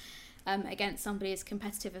Williams against somebody as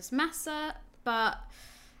competitive as Massa, but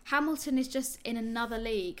Hamilton is just in another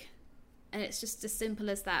league, and it's just as simple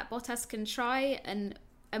as that. Bottas can try, and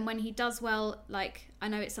when he does well, like, I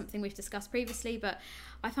know it's something we've discussed previously, but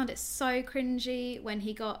I found it so cringy when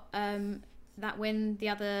he got that win the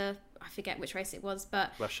other, I forget which race it was,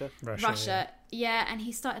 but Russia, yeah, and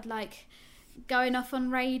he started like going off on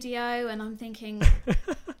radio, and I'm thinking,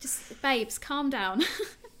 just babes, calm down.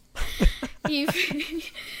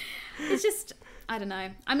 It's just, I don't know.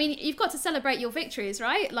 I mean, you've got to celebrate your victories,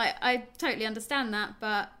 right? Like, I totally understand that,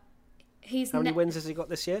 but he's... How many wins has he got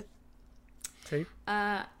this year? 2.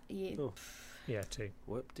 Yeah. Oh. Yeah, 2.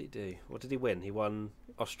 What did he do? What did he win? He won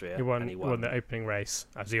Austria. He won the opening race,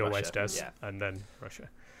 as he Russia, always does, yeah. And then Russia.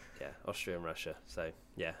 Yeah, Austria and Russia. So,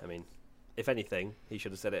 yeah, I mean, if anything, he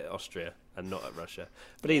should have said it at Austria and not at Russia.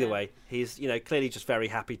 But either way, he's clearly just very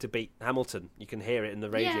happy to beat Hamilton. You can hear it in the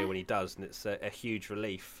radio when he does, and it's a huge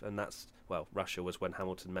relief. And that's, well, Russia was when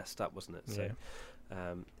Hamilton messed up, wasn't it? So,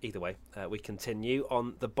 either way, we continue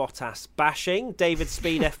on the Bottas bashing. David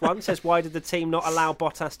Speed F1 says, why did the team not allow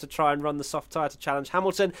Bottas to try and run the soft tyre to challenge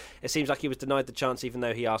Hamilton? It seems like he was denied the chance even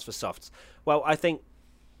though he asked for softs. Well, I think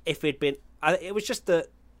if it'd been... it was just that,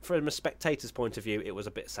 from a spectator's point of view, it was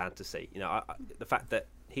a bit sad to see. The fact that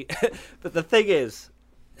he... But the thing is,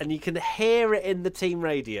 and you can hear it in the team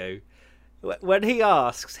radio, when he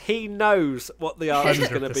asks, he knows what the answer is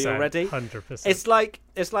going to be already. 100%. It's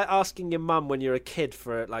like asking your mum when you're a kid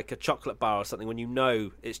for like a chocolate bar or something when you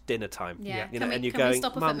know it's dinner time. Yeah. And you're can going, we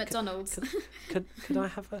stop off Mum, at McDonald's? Can I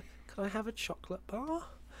have a chocolate bar?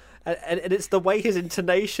 And it's the way his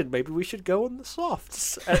intonation. Maybe we should go on the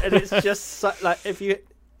softs. And it's just so, like, if you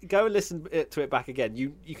go and listen to it back again,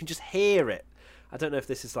 you can just hear it. I don't know if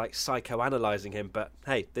this is like psychoanalyzing him, but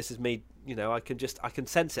hey, this is me. I can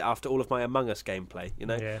sense it after all of my Among Us gameplay.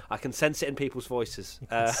 I can sense it in people's voices.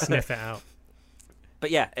 Sniff it out.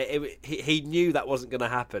 But yeah, he knew that wasn't going to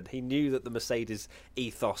happen. He knew that the Mercedes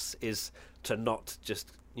ethos is to not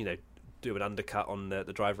just do an undercut on the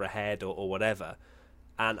driver ahead or whatever.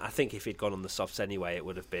 And I think if he'd gone on the softs anyway, it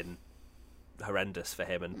would have been horrendous for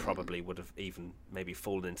him, and probably would have even maybe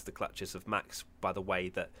fallen into the clutches of Max, by the way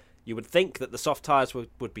that you would think that the soft tyres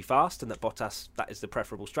would be fast and that Bottas, that is the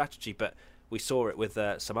preferable strategy. But we saw it with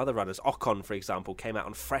some other runners. Ocon, for example, came out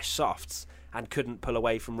on fresh softs and couldn't pull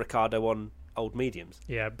away from Ricciardo on old mediums.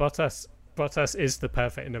 Yeah, Bottas is the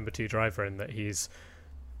perfect number 2 driver in that he's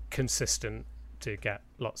consistent to get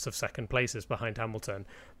lots of second places behind Hamilton.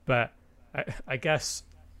 But I guess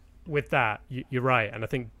with that, you're right, and I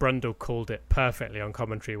think Brundle called it perfectly on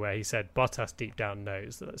commentary, where he said Bottas deep down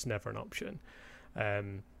knows that that's never an option. At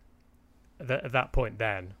that point,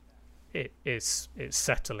 then it's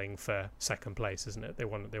settling for second place, isn't it? They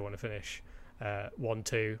want to finish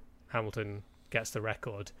 1-2. Hamilton gets the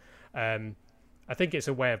record. I think it's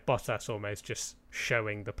a way of Bottas almost just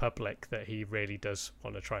showing the public that he really does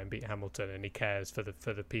want to try and beat Hamilton, and he cares for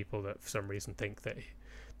the people that for some reason think that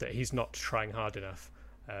he's not trying hard enough,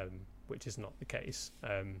 which is not the case.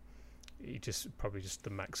 He probably just the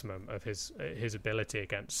maximum of his ability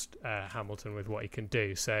against Hamilton with what he can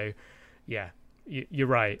do. So, yeah, you're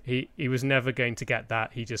right. He was never going to get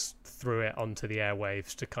that. He just threw it onto the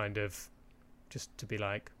airwaves to kind of just to be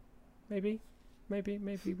like, maybe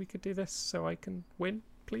we could do this so I can win,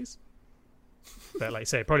 please. But like I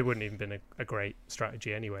say, it probably wouldn't even been a great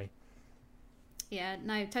strategy anyway. Yeah,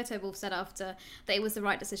 no, Toto Wolff said after that it was the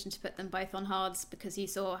right decision to put them both on hards because he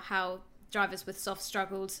saw how drivers with softs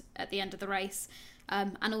struggled at the end of the race.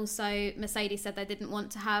 And also Mercedes said they didn't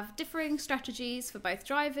want to have differing strategies for both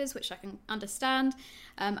drivers, which I can understand.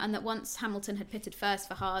 And that once Hamilton had pitted first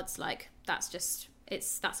for hards, like that's a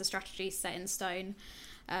strategy set in stone.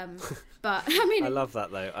 But I mean, I love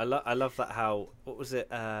that though. I love that. How what was it?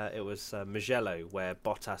 It was Mugello where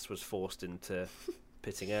Bottas was forced into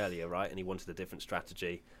pitting earlier, right? And he wanted a different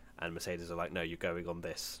strategy, and Mercedes are like, "No, you're going on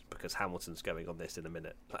this because Hamilton's going on this in a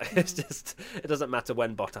minute." Like, it's just it doesn't matter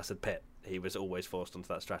when Bottas had pit; he was always forced onto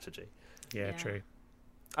that strategy. Yeah, true.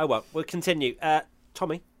 Oh well, we'll continue.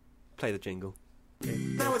 Tommy, play the jingle.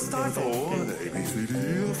 Now it's time for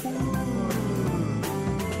ABCDEF1.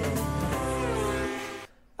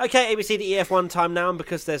 Okay, ABCDEF1 time now, and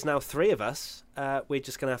because there's now 3 of us, we're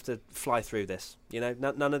just going to have to fly through this. You know,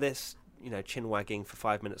 none of this, chin wagging for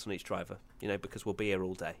 5 minutes on each driver, because we'll be here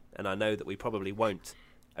all day. And I know that we probably won't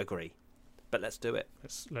agree, but let's do it.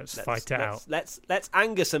 Let's fight it out. Let's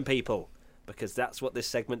anger some people, because that's what this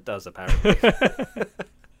segment does, apparently.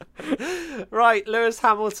 Right, Lewis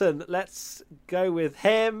Hamilton, let's go with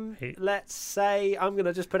him. Let's say, I'm going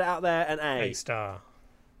to just put it out there, an A. A-star.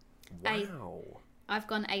 Wow. I've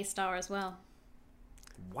gone A-star as well.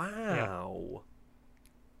 Wow. Yeah.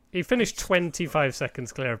 He finished 25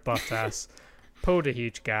 seconds clear of Bottas, pulled a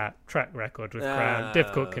huge gap, track record with Crown,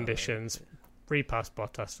 difficult conditions, repassed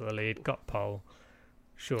Bottas to the lead, got pole.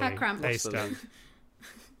 Surely, A-star.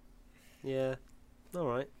 Yeah. All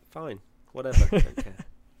right, fine. Whatever. Don't care.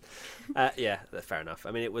 Yeah, fair enough.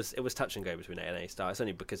 I mean, it was touch and go between A and A-star. It's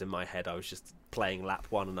only because in my head I was just playing lap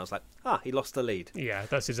 1 and I was like, he lost the lead. Yeah,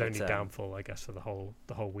 that's his only downfall, I guess, for the whole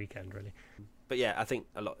weekend, really. But yeah, I think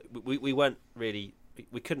a lot. We weren't really,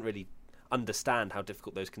 we couldn't really understand how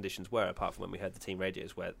difficult those conditions were, apart from when we heard the team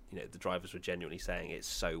radios where the drivers were genuinely saying it's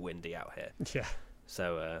so windy out here. Yeah.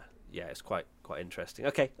 So yeah, it's quite interesting.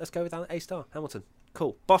 Okay, let's go with A-star. Hamilton,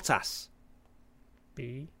 cool. Bottas.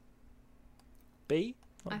 B.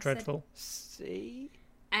 Not dreadful. C.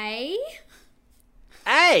 A.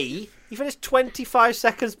 He finished 25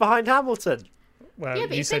 seconds behind Hamilton. Well, yeah,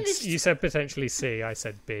 you said potentially C. I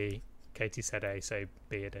said B. Katie said A, so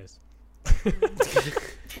B it is.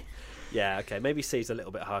 Yeah, okay. Maybe C's a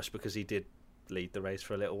little bit harsh because he did lead the race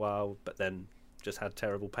for a little while, but then just had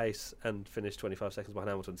terrible pace and finished 25 seconds behind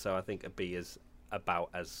Hamilton. So I think a B is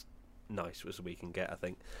about as nice as we can get, I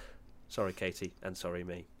think. Sorry, Katie, and sorry,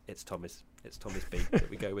 me. It's Thomas B that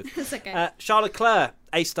we go with. It's okay. Charles Leclerc,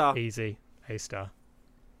 A-star. Easy, A-star.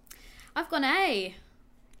 I've gone A.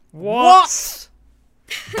 What?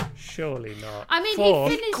 Surely not. I mean,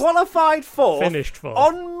 Fourth. he Qualified fourth. Finished fourth.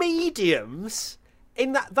 On mediums.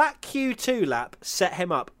 In that Q2 lap set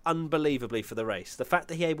him up unbelievably for the race. The fact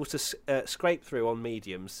that he able to scrape through on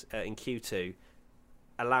mediums in Q2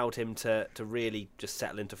 allowed him to really just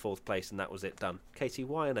settle into 4th place, and that was it, done. Katie,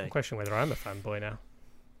 why an A? I question whether I'm a fanboy now.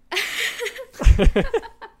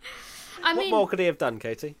 What more could he have done,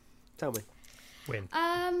 Katie? Tell me. Win.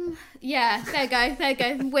 Yeah, there you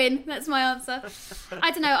go. Win. That's my answer.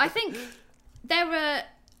 I don't know. I think there were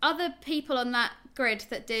other people on that grid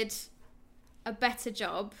that did a better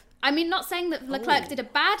job. I mean, not saying that Leclerc did a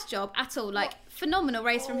bad job at all. Like, phenomenal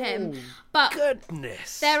race from him. But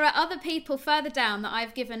goodness, there are other people further down that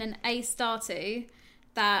I've given an A-star to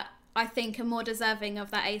that I think are more deserving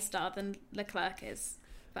of that A-star than Leclerc is.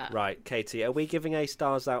 But right, Katie, are we giving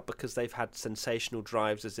A-stars out because they've had sensational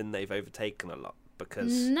drives, as in they've overtaken a lot?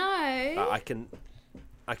 Because no, I can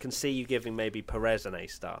see you giving maybe Perez an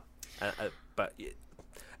A-star, but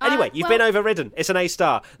anyway, you've been overridden. It's an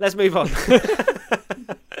A-star. Let's move on.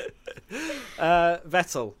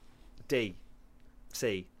 Vettel, D,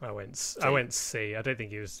 C. I went C. I don't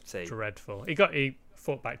think he was dreadful. He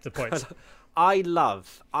fought back to the points. I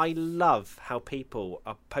love how people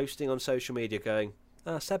are posting on social media going,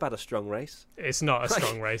 Seb had a strong race. It's not a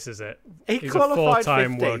strong race, is it? He's a qualified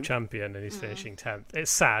 4-time 15th. world champion and he's finishing 10th.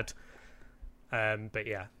 It's sad. But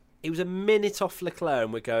yeah. He was a minute off Leclerc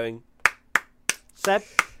and we're going, Seb,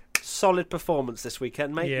 solid performance this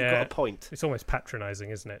weekend, mate. Yeah. You've got a point. It's almost patronising,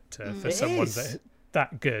 isn't it? For It someone is.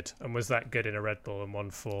 that good and was that good in a Red Bull and won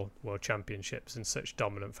 4 world championships in such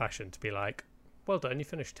dominant fashion to be like, well done, you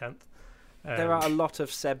finished 10th. There are a lot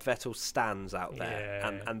of Seb Vettel stans out there,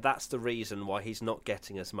 Yeah. and that's the reason why he's not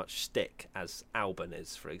getting as much stick as Albon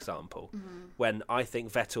is, for example, when I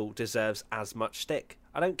think Vettel deserves as much stick.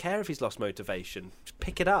 I don't care if he's lost motivation. Just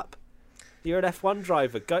pick it up. You're an F1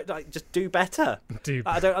 driver. Go, just do better.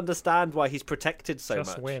 I don't understand why he's protected so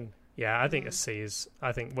just much. win. Yeah, I think a C is...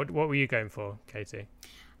 I think... What were you going for, Katie?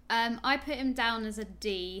 I put him down as a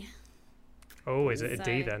D. Oh, is it a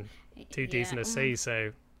D So, then? 2 Ds and a C,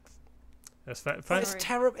 so... That's fine. It's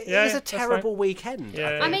terrible. It Yeah, was a that's terrible weekend.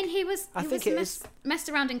 Yeah. I mean, he was think it is. messed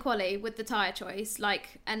around in quali with the tyre choice,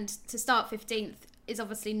 and to start 15th is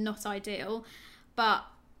obviously not ideal, but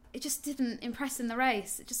it just didn't impress in the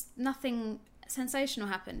race. It just nothing sensational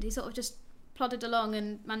happened. He sort of just plodded along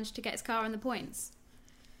and managed to get his car in the points.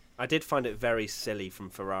 I did find it very silly from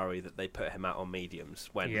Ferrari that they put him out on mediums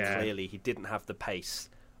when clearly he didn't have the pace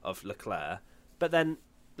of Leclerc. But then,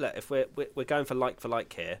 look, if we're going for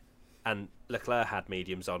like here, and Leclerc had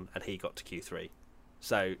mediums on and he got to Q3,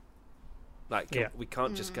 so we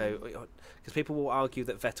can't just go, because people will argue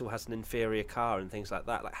that Vettel has an inferior car and things like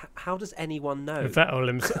that. Like, how does anyone know?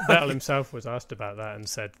 Vettel himself was asked about that and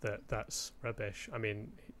said that that's rubbish. I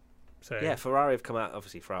mean, so yeah, Ferrari have come out.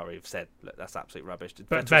 Obviously, Ferrari have said, look, that's absolute rubbish. Did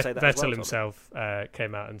but Vettel say that as well, Vettel himself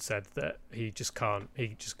came out and said that he just can't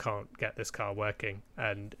get this car working,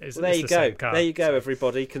 and it's there you the go. same car, There you go, so-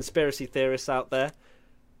 everybody. Conspiracy theorists out there.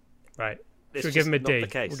 Right. It's Should we give him a just not D? the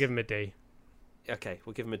case. We'll give him a D. Okay,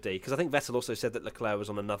 we'll give him a D, because I think Vettel also said that Leclerc was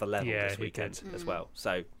on another level Yeah, this he weekend did. as well.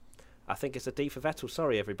 So I think it's a D for Vettel.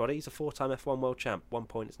 Sorry, everybody. He's a 4-time F1 world champ. 1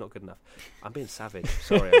 point is not good enough. I'm being savage.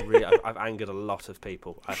 Sorry, I've angered a lot of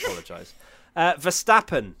people. I apologise.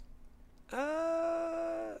 Verstappen.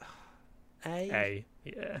 A. A.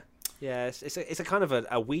 Yeah. Yeah, it's a kind of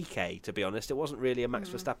a weak A, to be honest. It wasn't really a Max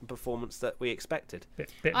Verstappen performance that we expected. Bit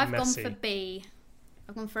I've messy. gone for B.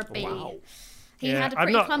 I've gone for a B. Wow. He Yeah, had a I'm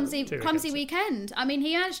pretty not clumsy too against it. weekend. I mean,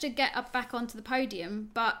 he managed to get up back onto the podium,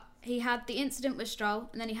 but he had the incident with Stroll,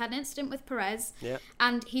 and then he had an incident with Perez, Yeah.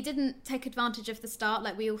 and he didn't take advantage of the start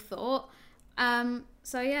like we all thought.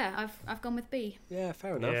 So yeah, I've gone with B. Yeah,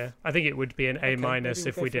 fair enough. Yeah, I think it would be an A minus maybe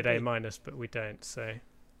if we'll we go for did a A B. minus, but we don't. So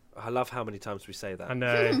I love how many times we say that. I know.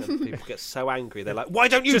 And then people get so angry. They're like, why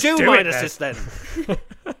don't you Just do do it minuses then?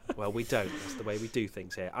 Well, we don't. That's the way we do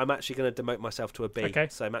things here. I'm actually going to demote myself to a B. Okay.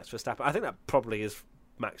 So Max Verstappen. I think that probably is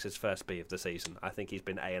Max's first B of the season. I think he's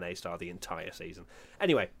been A and A star the entire season.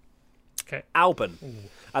 Anyway, Okay. Albon.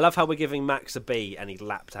 I love how we're giving Max a B and he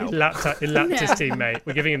lapped He Albon. lapped his teammate.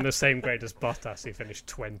 We're giving him the same grade as Bottas, who finished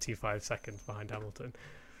 25 seconds behind Hamilton.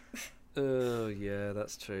 Oh, yeah,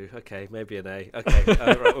 that's true. Okay, maybe an A. Okay,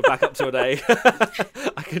 right, we're back up to an A.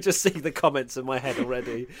 I can just see the comments in my head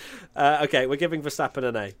already. Okay, we're giving Verstappen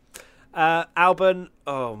an A. Albon,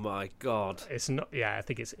 oh my God. It's not. Yeah, I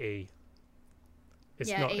think it's E. It's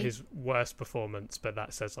Yeah, not E. his worst performance, but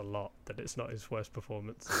that says a lot that it's not his worst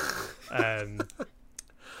performance. Yeah.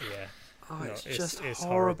 Oh, No, it's just it's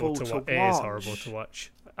horrible to to watch. It is horrible to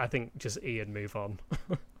watch. I think just E and move on.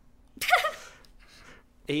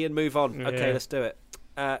 Ian, move on. Okay, Yeah. let's do it.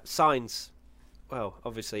 Sainz, well,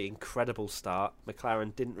 obviously, incredible start.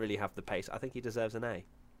 McLaren didn't really have the pace. I think he deserves an A.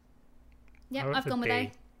 Yep, I went I've for gone with B.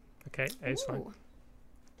 A. Okay, A's fine. Ooh.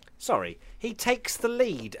 Sorry, he takes the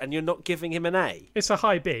lead and you're not giving him an A? It's a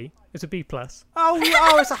high B. It's a B plus. Oh,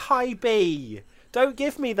 it's a high B. Don't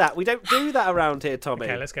give me that. We don't do that around here, Tommy.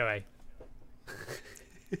 Okay, let's go A.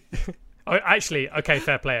 Oh, actually, okay,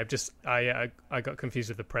 fair play. I got confused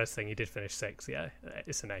with the Perez thing. He did finish 6th. Yeah,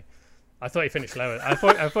 it's an A. I thought he finished lower. I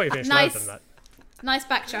thought he finished Nice. lower than that. Nice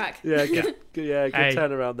backtrack. Yeah, good A.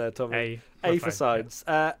 turnaround there, Tommy. A. A We're for fine.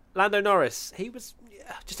 Sainz. Lando Norris, he was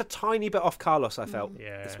just a tiny bit off Carlos, I felt,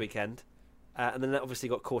 Yeah. this weekend. And then that obviously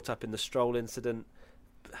got caught up in the Stroll incident.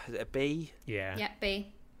 A B? Yeah. Yep,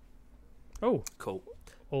 B. Oh, Cool.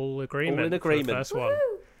 all agreement. All in for the agreement. first one.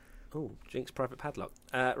 Oh, Jinx private padlock.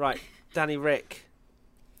 Right, Danny Rick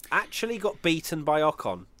actually got beaten by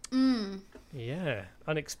Ocon, Yeah,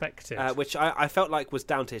 unexpected. which I felt like was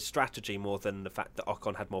down to his strategy more than the fact that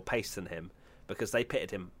Ocon had more pace than him, because they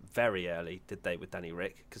pitted him very early, did they, with Danny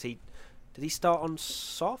Rick? Because Did he start on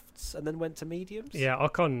softs and then went to mediums? Yeah,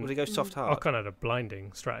 Ocon. Or did he go soft hard? Ocon had a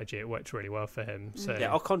blinding strategy. It worked really well for him. So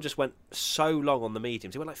Yeah, Ocon just went so long on the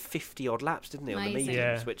mediums. He went like 50 odd laps, didn't he, on the Amazing.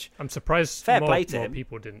 mediums? Yeah. Which I'm surprised Fair more play to him.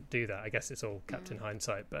 people didn't do that. I guess it's all Captain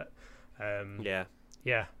hindsight, but yeah.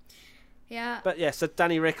 Yeah. But yeah, so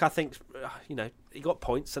Danny Rick, I think, he got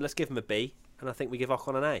points, so let's give him a B, and I think we give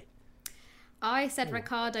Ocon an A. I said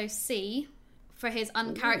Ricciardo C for his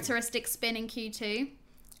uncharacteristic spin in Q2.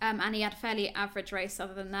 And he had a fairly average race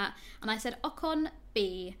other than that. And I said Ocon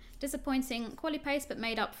B. Disappointing quali pace, but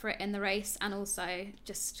made up for it in the race, and also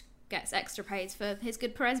just gets extra praise for his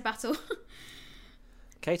good Perez battle.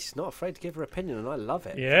 Katie's not afraid to give her opinion, and I love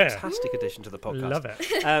it. Yeah. Fantastic addition to the podcast. love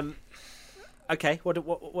it. Okay,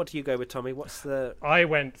 what do you go with, Tommy? What's the I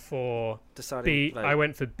went for deciding B. vote? I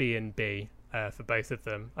went for B and B for both of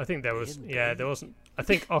them. I think there was B and there B. wasn't. I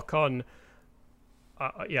think Ocon.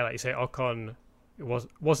 Like you say, Ocon. It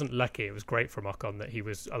wasn't lucky. It was great from Ocon that he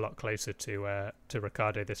was a lot closer to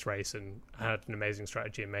Ricciardo this race and had an amazing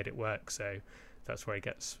strategy and made it work. So that's where he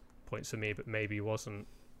gets points for me. But maybe he wasn't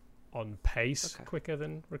on pace quicker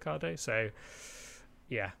than Ricciardo. So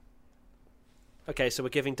yeah. Okay, so we're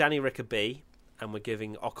giving Danny Rick a B, and we're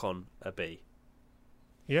giving Ocon a B.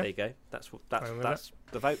 Yeah. There you go. That's Fine with that's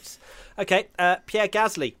the votes. Okay, Pierre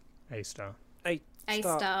Gasly, A star. A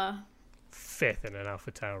star. 5th in an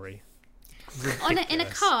AlphaTauri. In a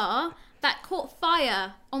Ridiculous. car that caught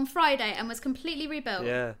fire on Friday and was completely rebuilt.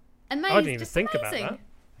 Yeah, Amazing. I didn't even just think amazing. about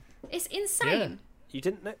that. It's insane. you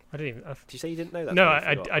didn't know? I didn't even. Did you say you didn't know that? No, Or you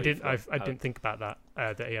I forgot? Or you didn't. forgot? I didn't think about that.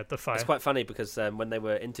 That he had the fire. It's quite funny because when they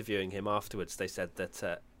were interviewing him afterwards, they said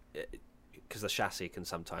that because the chassis can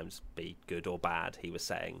sometimes be good or bad, he was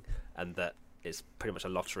saying, and that it's pretty much a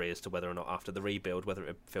lottery as to whether or not after the rebuild, whether it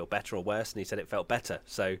would feel better or worse, and he said it felt better.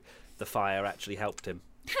 So the fire actually helped him.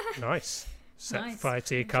 Nice. Set Nice. fire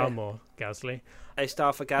to your car more, Gasly. A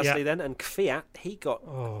star for Gasly Yeah. then, and Kvyat, he got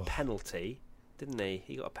Oh. a penalty, didn't he?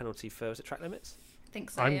 He got a penalty for, was it track limits? I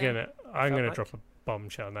think so. I'm yeah. gonna like. drop a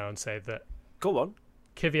bombshell now and say that Go on.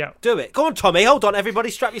 Kvyat Do it. Go on, Tommy. Hold on,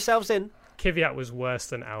 everybody. Strap yourselves in. was worse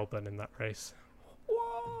than Albon in that race.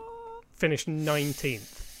 What? Finished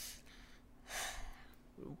 19th.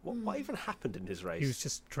 What even happened in his race? He was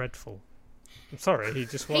just dreadful. I'm sorry, he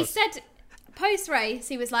just He was. said post race,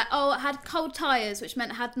 he was like, "Oh, I had cold tyres, which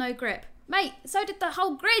meant I had no grip." Mate, so did the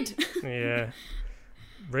whole grid. Yeah.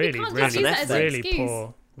 Really, can't just use that as an really excuse.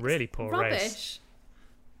 poor Rubbish. race.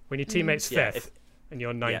 When your teammate's Yeah, 5th and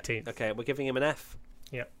you're Yeah. 19th. Okay, we're giving him an F.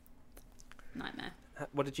 Nightmare.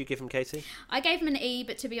 What did you give him, Katie? I gave him an E,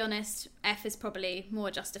 but to be honest, F is probably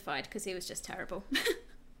more justified because he was just terrible.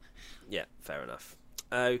 Yeah, fair enough.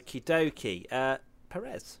 Okie dokie.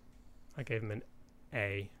 Perez. I gave him an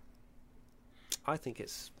A. I think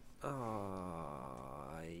it's a.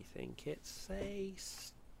 I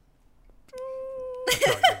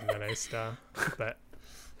can't give him an A star, but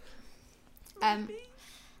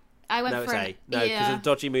I went No, for it's an A. No, because yeah. of the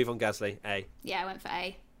dodgy move on Gasly. A. Yeah, I went for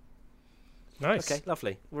A. nice. Okay,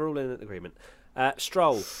 lovely. We're all in agreement.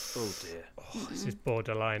 Stroll. Oh dear. This is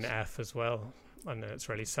borderline F as well. I know it's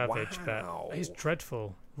really savage, Wow. but he's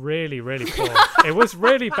dreadful. Really, really poor. It was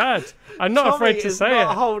really bad. I'm not afraid to say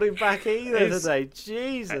not it. holding back either It's- today.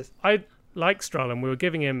 Jesus. I like Stroll, and we were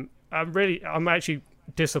giving him. I'm actually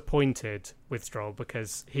disappointed with Stroll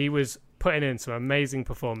because he was putting in some amazing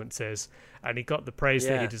performances, and he got the praise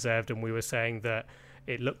that Yeah. he deserved. And we were saying that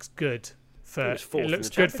it looks good for He was fourth it in looks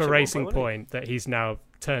the good for championship Racing at one point, Point that he's now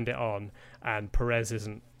turned it on, and Perez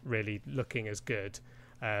isn't really looking as good.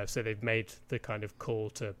 So they've made the kind of call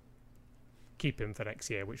to keep him for next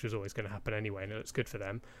year, which was always going to happen anyway, and it looks good for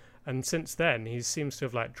them. And since then, he seems to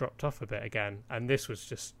have like dropped off a bit again. And this was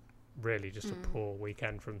just really just a poor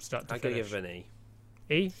weekend from start to I'm going to finish. give him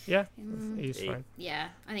an E. E, yeah, E's E. fine. Yeah,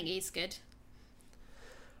 I think he's good.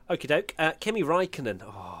 Okie doke. Kimi Räikkönen.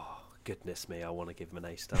 Oh, goodness me. I want to give him an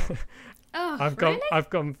A star. Oh, I've really?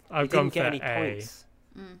 gone He for didn't get any A. points.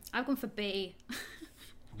 I've gone for B.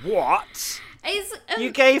 What? It's,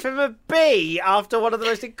 You gave him a B after one of the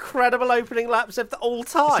most incredible opening laps of all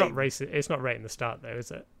It's not time. It's not rating the start though,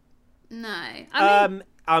 is it? no. I mean,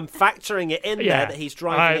 I'm factoring it in Yeah, there that he's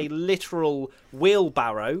driving a literal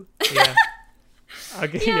wheelbarrow. Yeah.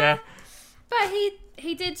 Yeah. but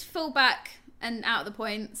he did fall back and out the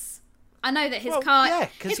points. I know that his 'cause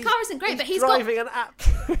his car isn't great, but he's got driving an app.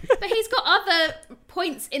 but he's got other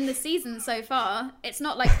points in the season so far. It's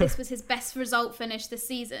not like this was his best result finish this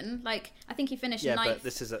season. Like I think he finished Yeah, ninth. but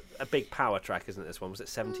this is a big power track, isn't it? This one was it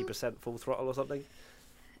 70% full throttle or something?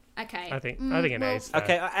 Okay. I think an A is fair.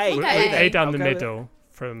 Okay, A. Okay. A down I'll the go with middle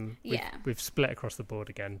from we've split across the board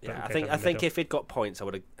again. But Yeah, I think if it got points, I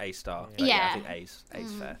would have A star. But Yeah. I think A's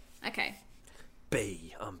fair. Okay.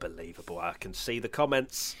 B, unbelievable. I can see the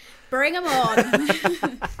comments. Bring them on.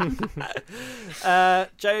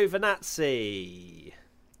 Joe Vanazzi.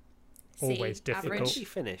 Always C, difficult. Where average. did he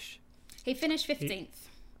finish? He finished 15th.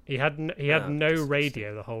 He had no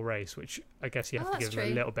radio the whole race, which I guess you have to that's give him a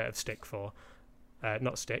true. little bit of stick for.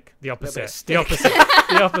 Not stick. The bit of opposite. stick. The opposite.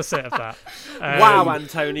 The opposite of that. Wow,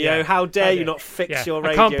 Antonio! yeah. How dare I you did. not fix Yeah. your I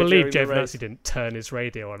radio? can't believe during Joe the race? Vanazzi didn't turn his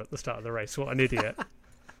radio on at the start of the race. What an idiot!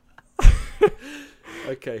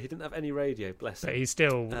 Okay, he didn't have any radio. Bless But him. he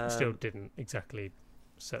still didn't exactly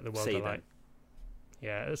set the world C, alight.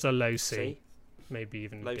 Yeah, it's a low C, C, maybe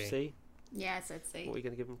even low D. C. Yeah, I said C. What are you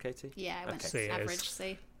going to give him, Katie? Yeah, I went Okay. C it average is.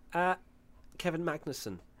 C. Kevin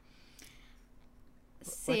Magnussen. Where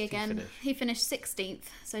C did he again. finish? He finished 16th,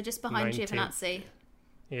 so just behind 19th. Giovinazzi.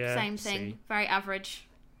 Yeah, Same thing. Very average.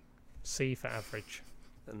 C for average.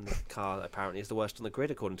 And the car apparently is the worst on the grid,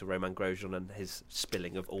 according to Romain Grosjean and his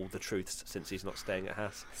spilling of all the truths since he's not staying at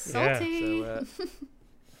Haas. Salty. So,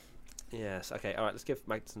 yes, okay, all right, let's give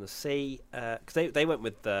Magnussen a C. Because they went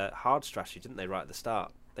with the hard strategy, didn't they, right at the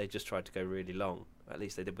start? They just tried to go really long. At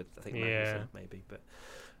least they did with, I think, Magnussen, maybe. But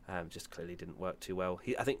just clearly didn't work too well.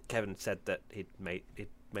 I think Kevin said that he'd made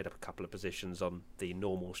up a couple of positions on the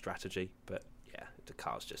normal strategy. But, yeah, the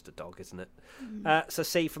car's just a dog, isn't it? So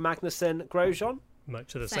C for Magnussen. Grosjean?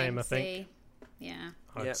 Much of the same, I think. C. Yeah.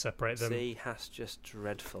 I'd Yep. separate them. C has just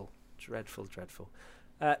dreadful.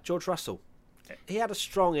 George Russell. He had a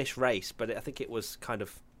strongish race, but I think it was kind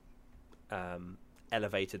of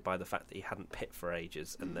elevated by the fact that he hadn't pit for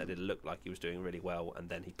ages, and that it looked like he was doing really well, and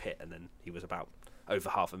then he pit, and then he was about over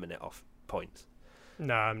half a minute off points.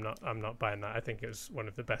 No, I'm not buying that. I think it was one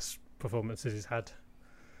of the best performances he's had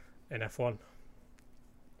in F1,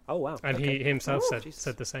 Oh wow! and Okay. he himself Oh,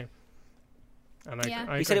 said the same. And I Yeah.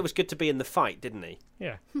 agree. He said it was good to be in the fight, didn't he?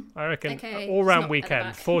 Yeah, I reckon Okay, all it's round not weekend,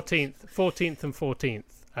 at the back. 14th and 14th,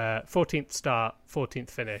 14th start, 14th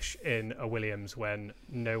finish in a Williams when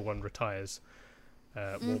no one retires.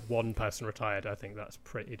 Well, one person retired. I think that's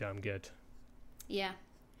pretty damn good. Yeah.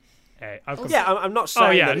 I've got, Yeah, I'm not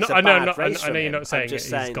saying yeah, that it's no, a I know, bad not- I race know from you're him. not saying I'm just he's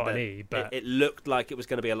saying got an that E, but- it looked like it was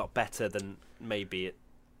going to be a lot better than maybe it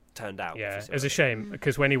turned out. yeah, if you see it was what I a shame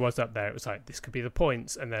because when he was up there, it was like this could be the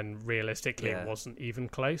points, and then realistically, Yeah. it wasn't even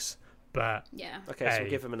close. But Yeah. mean. Okay, so A. we'll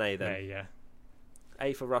give him an A then. yeah,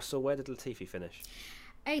 A for Russell. Where did Latifi finish?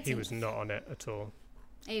 18th. he was not on it at all.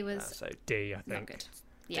 He was So D, I not think. good.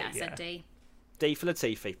 Yeah, I said D. D for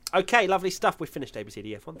Latifi. Okay, lovely stuff. We've finished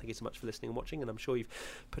ABCDF1. Thank you so much for listening and watching, and I'm sure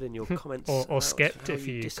you've put in your comments Or about skipped how if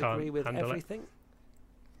you disagree can't with handle it. everything.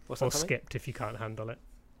 What's that, Or Tommy? skipped if you can't handle it.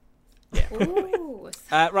 Ooh.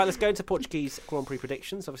 Right, let's go into Portuguese Grand Prix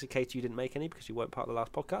predictions. Obviously, Katie, you didn't make any because you weren't part of the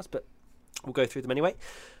last podcast, but we'll go through them anyway.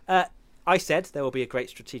 I said there will be a great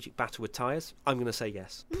strategic battle with tyres. I'm going to say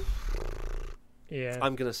yes. Yeah.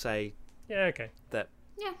 I'm going to say Yeah. Okay. that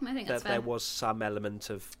Yeah, I think that's there fair. was some element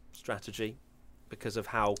of strategy because of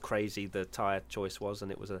how crazy the tyre choice was,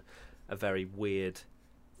 and it was a very weird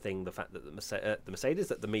thing, the fact that the Mercedes,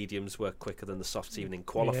 that the mediums were quicker than the softs even in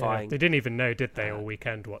qualifying. Yeah. They didn't even know, did they, Uh, all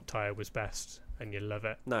weekend what tyre was best, and you love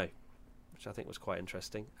it. No, which I think was quite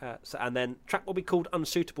interesting. And then track will be called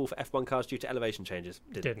unsuitable for F1 cars due to elevation changes.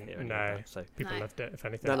 Didn't hear any of no. that, so People No. loved it, if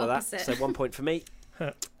anything. none of that. Opposite. So 1 point for me.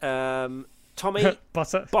 Tommy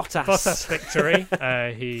Bottas Bottas. victory.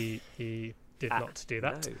 He did not do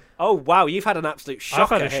that. No. Oh wow, you've had an absolute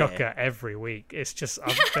shocker. I've had a here. shocker every week. It's just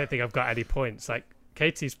I don't think I've got any points. Like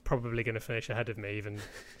Katie's probably going to finish ahead of me even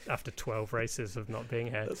after 12 races of not being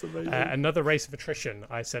here. That's amazing. Another race of attrition.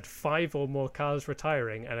 I said 5 or more cars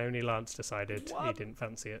retiring, and only Lance decided he What? didn't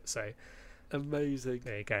fancy it. So Amazing.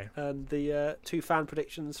 there you go. And the two fan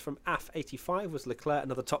predictions from AF85 was Leclerc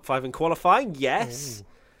another top 5 in qualifying. Yes. Ooh.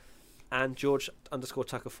 And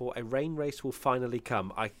George_Tucker 4, a rain race will finally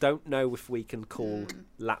come. I don't know if we can call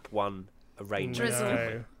lap 1 a rain Drizzle. race.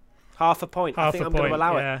 No. Half a point. I Half think a I'm going point. to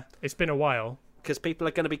allow it. Yeah, it's been a while. Because people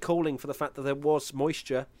are going to be calling for the fact that there was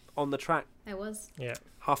moisture on the track. There was. Yeah.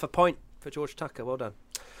 Half a point for George Tucker. Well done.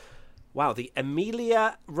 Wow, the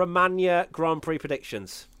Emilia Romagna Grand Prix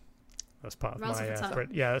predictions. That's part of Razzle my the tongue.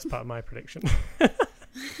 that's part of my prediction.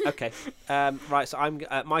 Okay, right. So I'm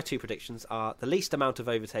my two predictions are the least amount of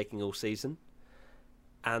overtaking all season,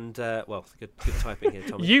 and well, good typing here,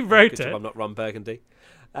 Tommy. You wrote good job it. I'm not Ron Burgundy.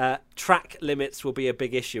 Track limits will be a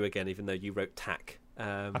big issue again, even though you wrote tack.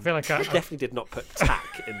 I feel like I definitely did not put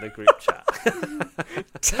tack in the group chat.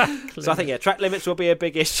 So I think track limits will be a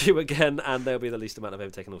big issue again, and there'll be the least amount of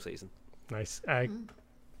overtaking all season. nice.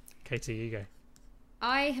 Katie, you go.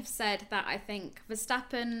 I have said that I think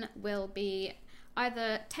Verstappen will be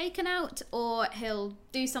either taken out or he'll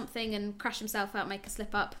do something and crash himself out, make a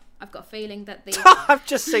slip up. I've got a feeling that the... I've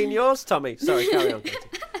just seen yours, Tommy. Sorry, carry on, Katie.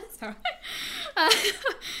 Sorry.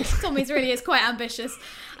 Tommy's really is quite ambitious.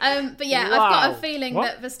 But yeah, Wow. I've got a feeling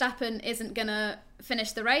What? that Verstappen isn't going to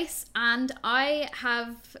finish the race. And I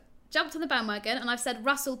have jumped on the bandwagon and I've said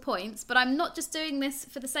Russell points, but I'm not just doing this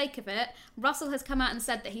for the sake of it. Russell has come out and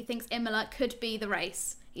said that he thinks Imola could be the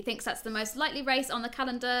race. He thinks that's the most likely race on the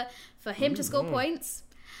calendar for him to score points.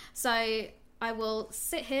 So I will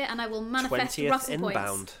sit here and I will manifest 20th Russell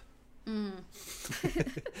inbound. points.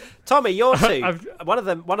 Tommy, your two. I've- One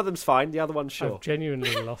of them's fine. The other one's sure. I've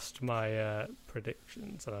genuinely lost my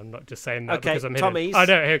predictions, and I'm not just saying that Okay, because I'm Tommy's. hidden.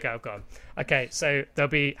 Oh no, here we go. I've got 'em. Okay, so there'll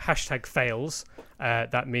be #fails.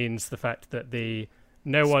 That means the fact that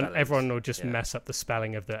Spellings, everyone will just yeah. mess up the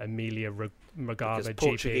spelling of the Emilia Romagna Because GP.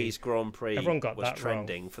 Portuguese Grand Prix Everyone got was that wrong.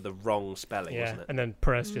 trending for the wrong spelling, Yeah, wasn't it? and then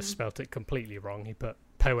Perez just spelt it completely wrong. He put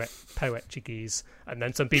Portuguese, and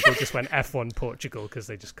then some people just went F1 Portugal because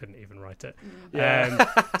they just couldn't even write it.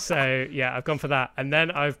 Yeah. So yeah, I've gone for that, and then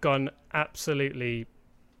I've gone absolutely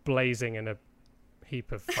blazing in a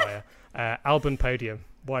heap of fire. Albon podium.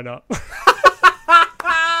 Why not?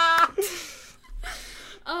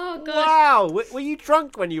 Oh, God. Wow, were you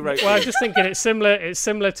drunk when you wrote Well, I'm this? just thinking it's similar. It's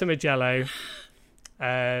similar to Mugello,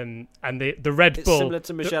 and the Red It's Bull. similar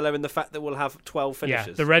to Mugello in the fact that we'll have 12 finishes.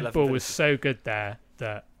 Yeah, the Red 11 Bull was finishes. so good there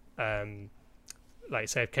that, like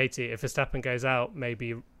say, if Verstappen goes out,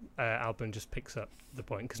 maybe Albon just picks up the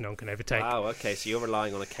point because no one can overtake. Wow, okay, so you're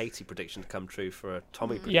relying on a Katie prediction to come true for a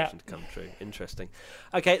Tommy Yeah. prediction to come true. Interesting.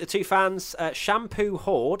 Okay, the two fans. Shampoo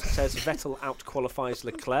Horde says Vettel out-qualifies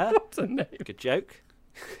Leclerc. What's the name? Good joke.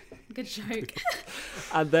 Good joke.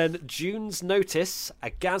 And then June's Notice, a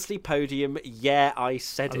Gasly podium. Yeah, I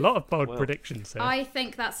said A it. lot of bold Well, predictions here. I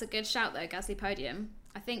think that's a good shout, though, Gasly podium.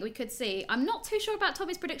 I think we could see. I'm not too sure about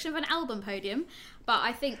Tommy's prediction of an Albon podium, but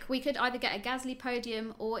I think we could either get a Gasly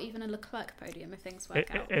podium or even a Leclerc podium if things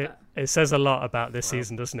work out. But It says a lot about this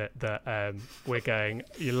season, doesn't it? That we're going,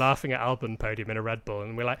 you're laughing at Albon podium in a Red Bull,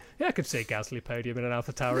 and we're like, yeah, I could see a Gasly podium in an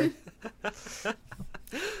AlphaTauri.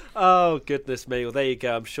 Oh, goodness me. Well, there you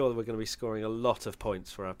go. I'm sure that we're going to be scoring a lot of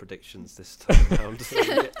points for our predictions this time around when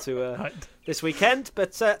we get to Right. this weekend.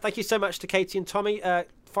 But thank you so much to Katie and Tommy.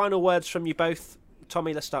 Final words from you both.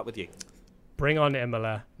 Tommy, let's start with you. Bring on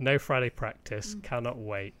Imola. No Friday practice. Cannot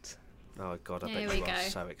wait. Oh, God, I Here bet we you are go.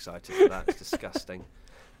 so excited for that. It's disgusting.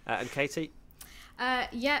 And Katie?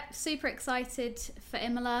 yeah, super excited for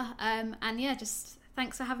Imola. And yeah, just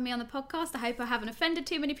thanks for having me on the podcast. I hope I haven't offended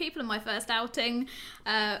too many people in my first outing.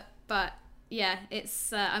 But yeah,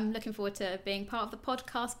 it's I'm looking forward to being part of the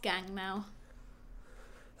podcast gang now.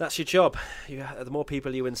 That's your job. The more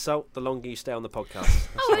people you insult, the longer you stay on the podcast. That's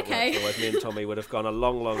Oh, how it okay. works. Otherwise, me and Tommy would have gone a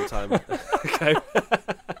long, long time ago.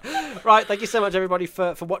 Right, thank you so much, everybody,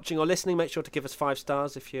 for watching or listening. Make sure to give us 5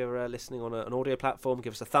 stars if you're listening on an audio platform.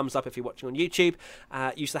 Give us a thumbs up if you're watching on YouTube.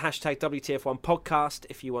 Use the hashtag WTF1 podcast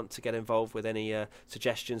if you want to get involved with any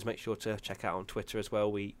suggestions. Make sure to check out on Twitter as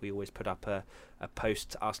well. We always put up a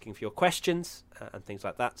post asking for your questions and things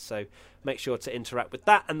like that. So make sure to interact with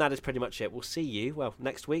that. And that is pretty much it. We'll see you, well,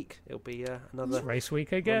 next week. It'll be another It's race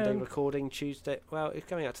week Monday again. recording, Tuesday. Well, it's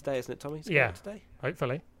coming out today, isn't it, Tommy? It's coming Yeah. out today.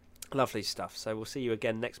 Hopefully. Lovely stuff. So we'll see you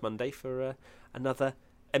again next Monday for another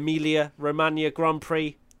Emilia Romagna Grand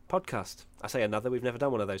Prix podcast. I say another. We've never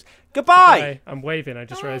done one of those. Goodbye. Bye. I'm waving. I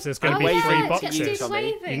just realised there's going to I'm be waving 3 to boxes. you, do Tommy.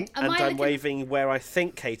 waving. Am And I I'm looking- waving where I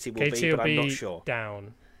think Katie will Katie be, will but I'm be not sure.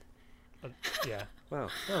 down. Yeah. Wow.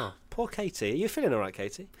 Oh, poor Katie. Are you feeling all right,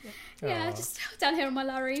 Katie? Yeah, Aw. just down here on my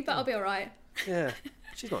lorry, but I'll be all right. Yeah.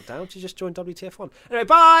 She's not down. She just joined WTF1. Anyway,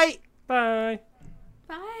 bye. Bye.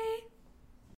 Bye.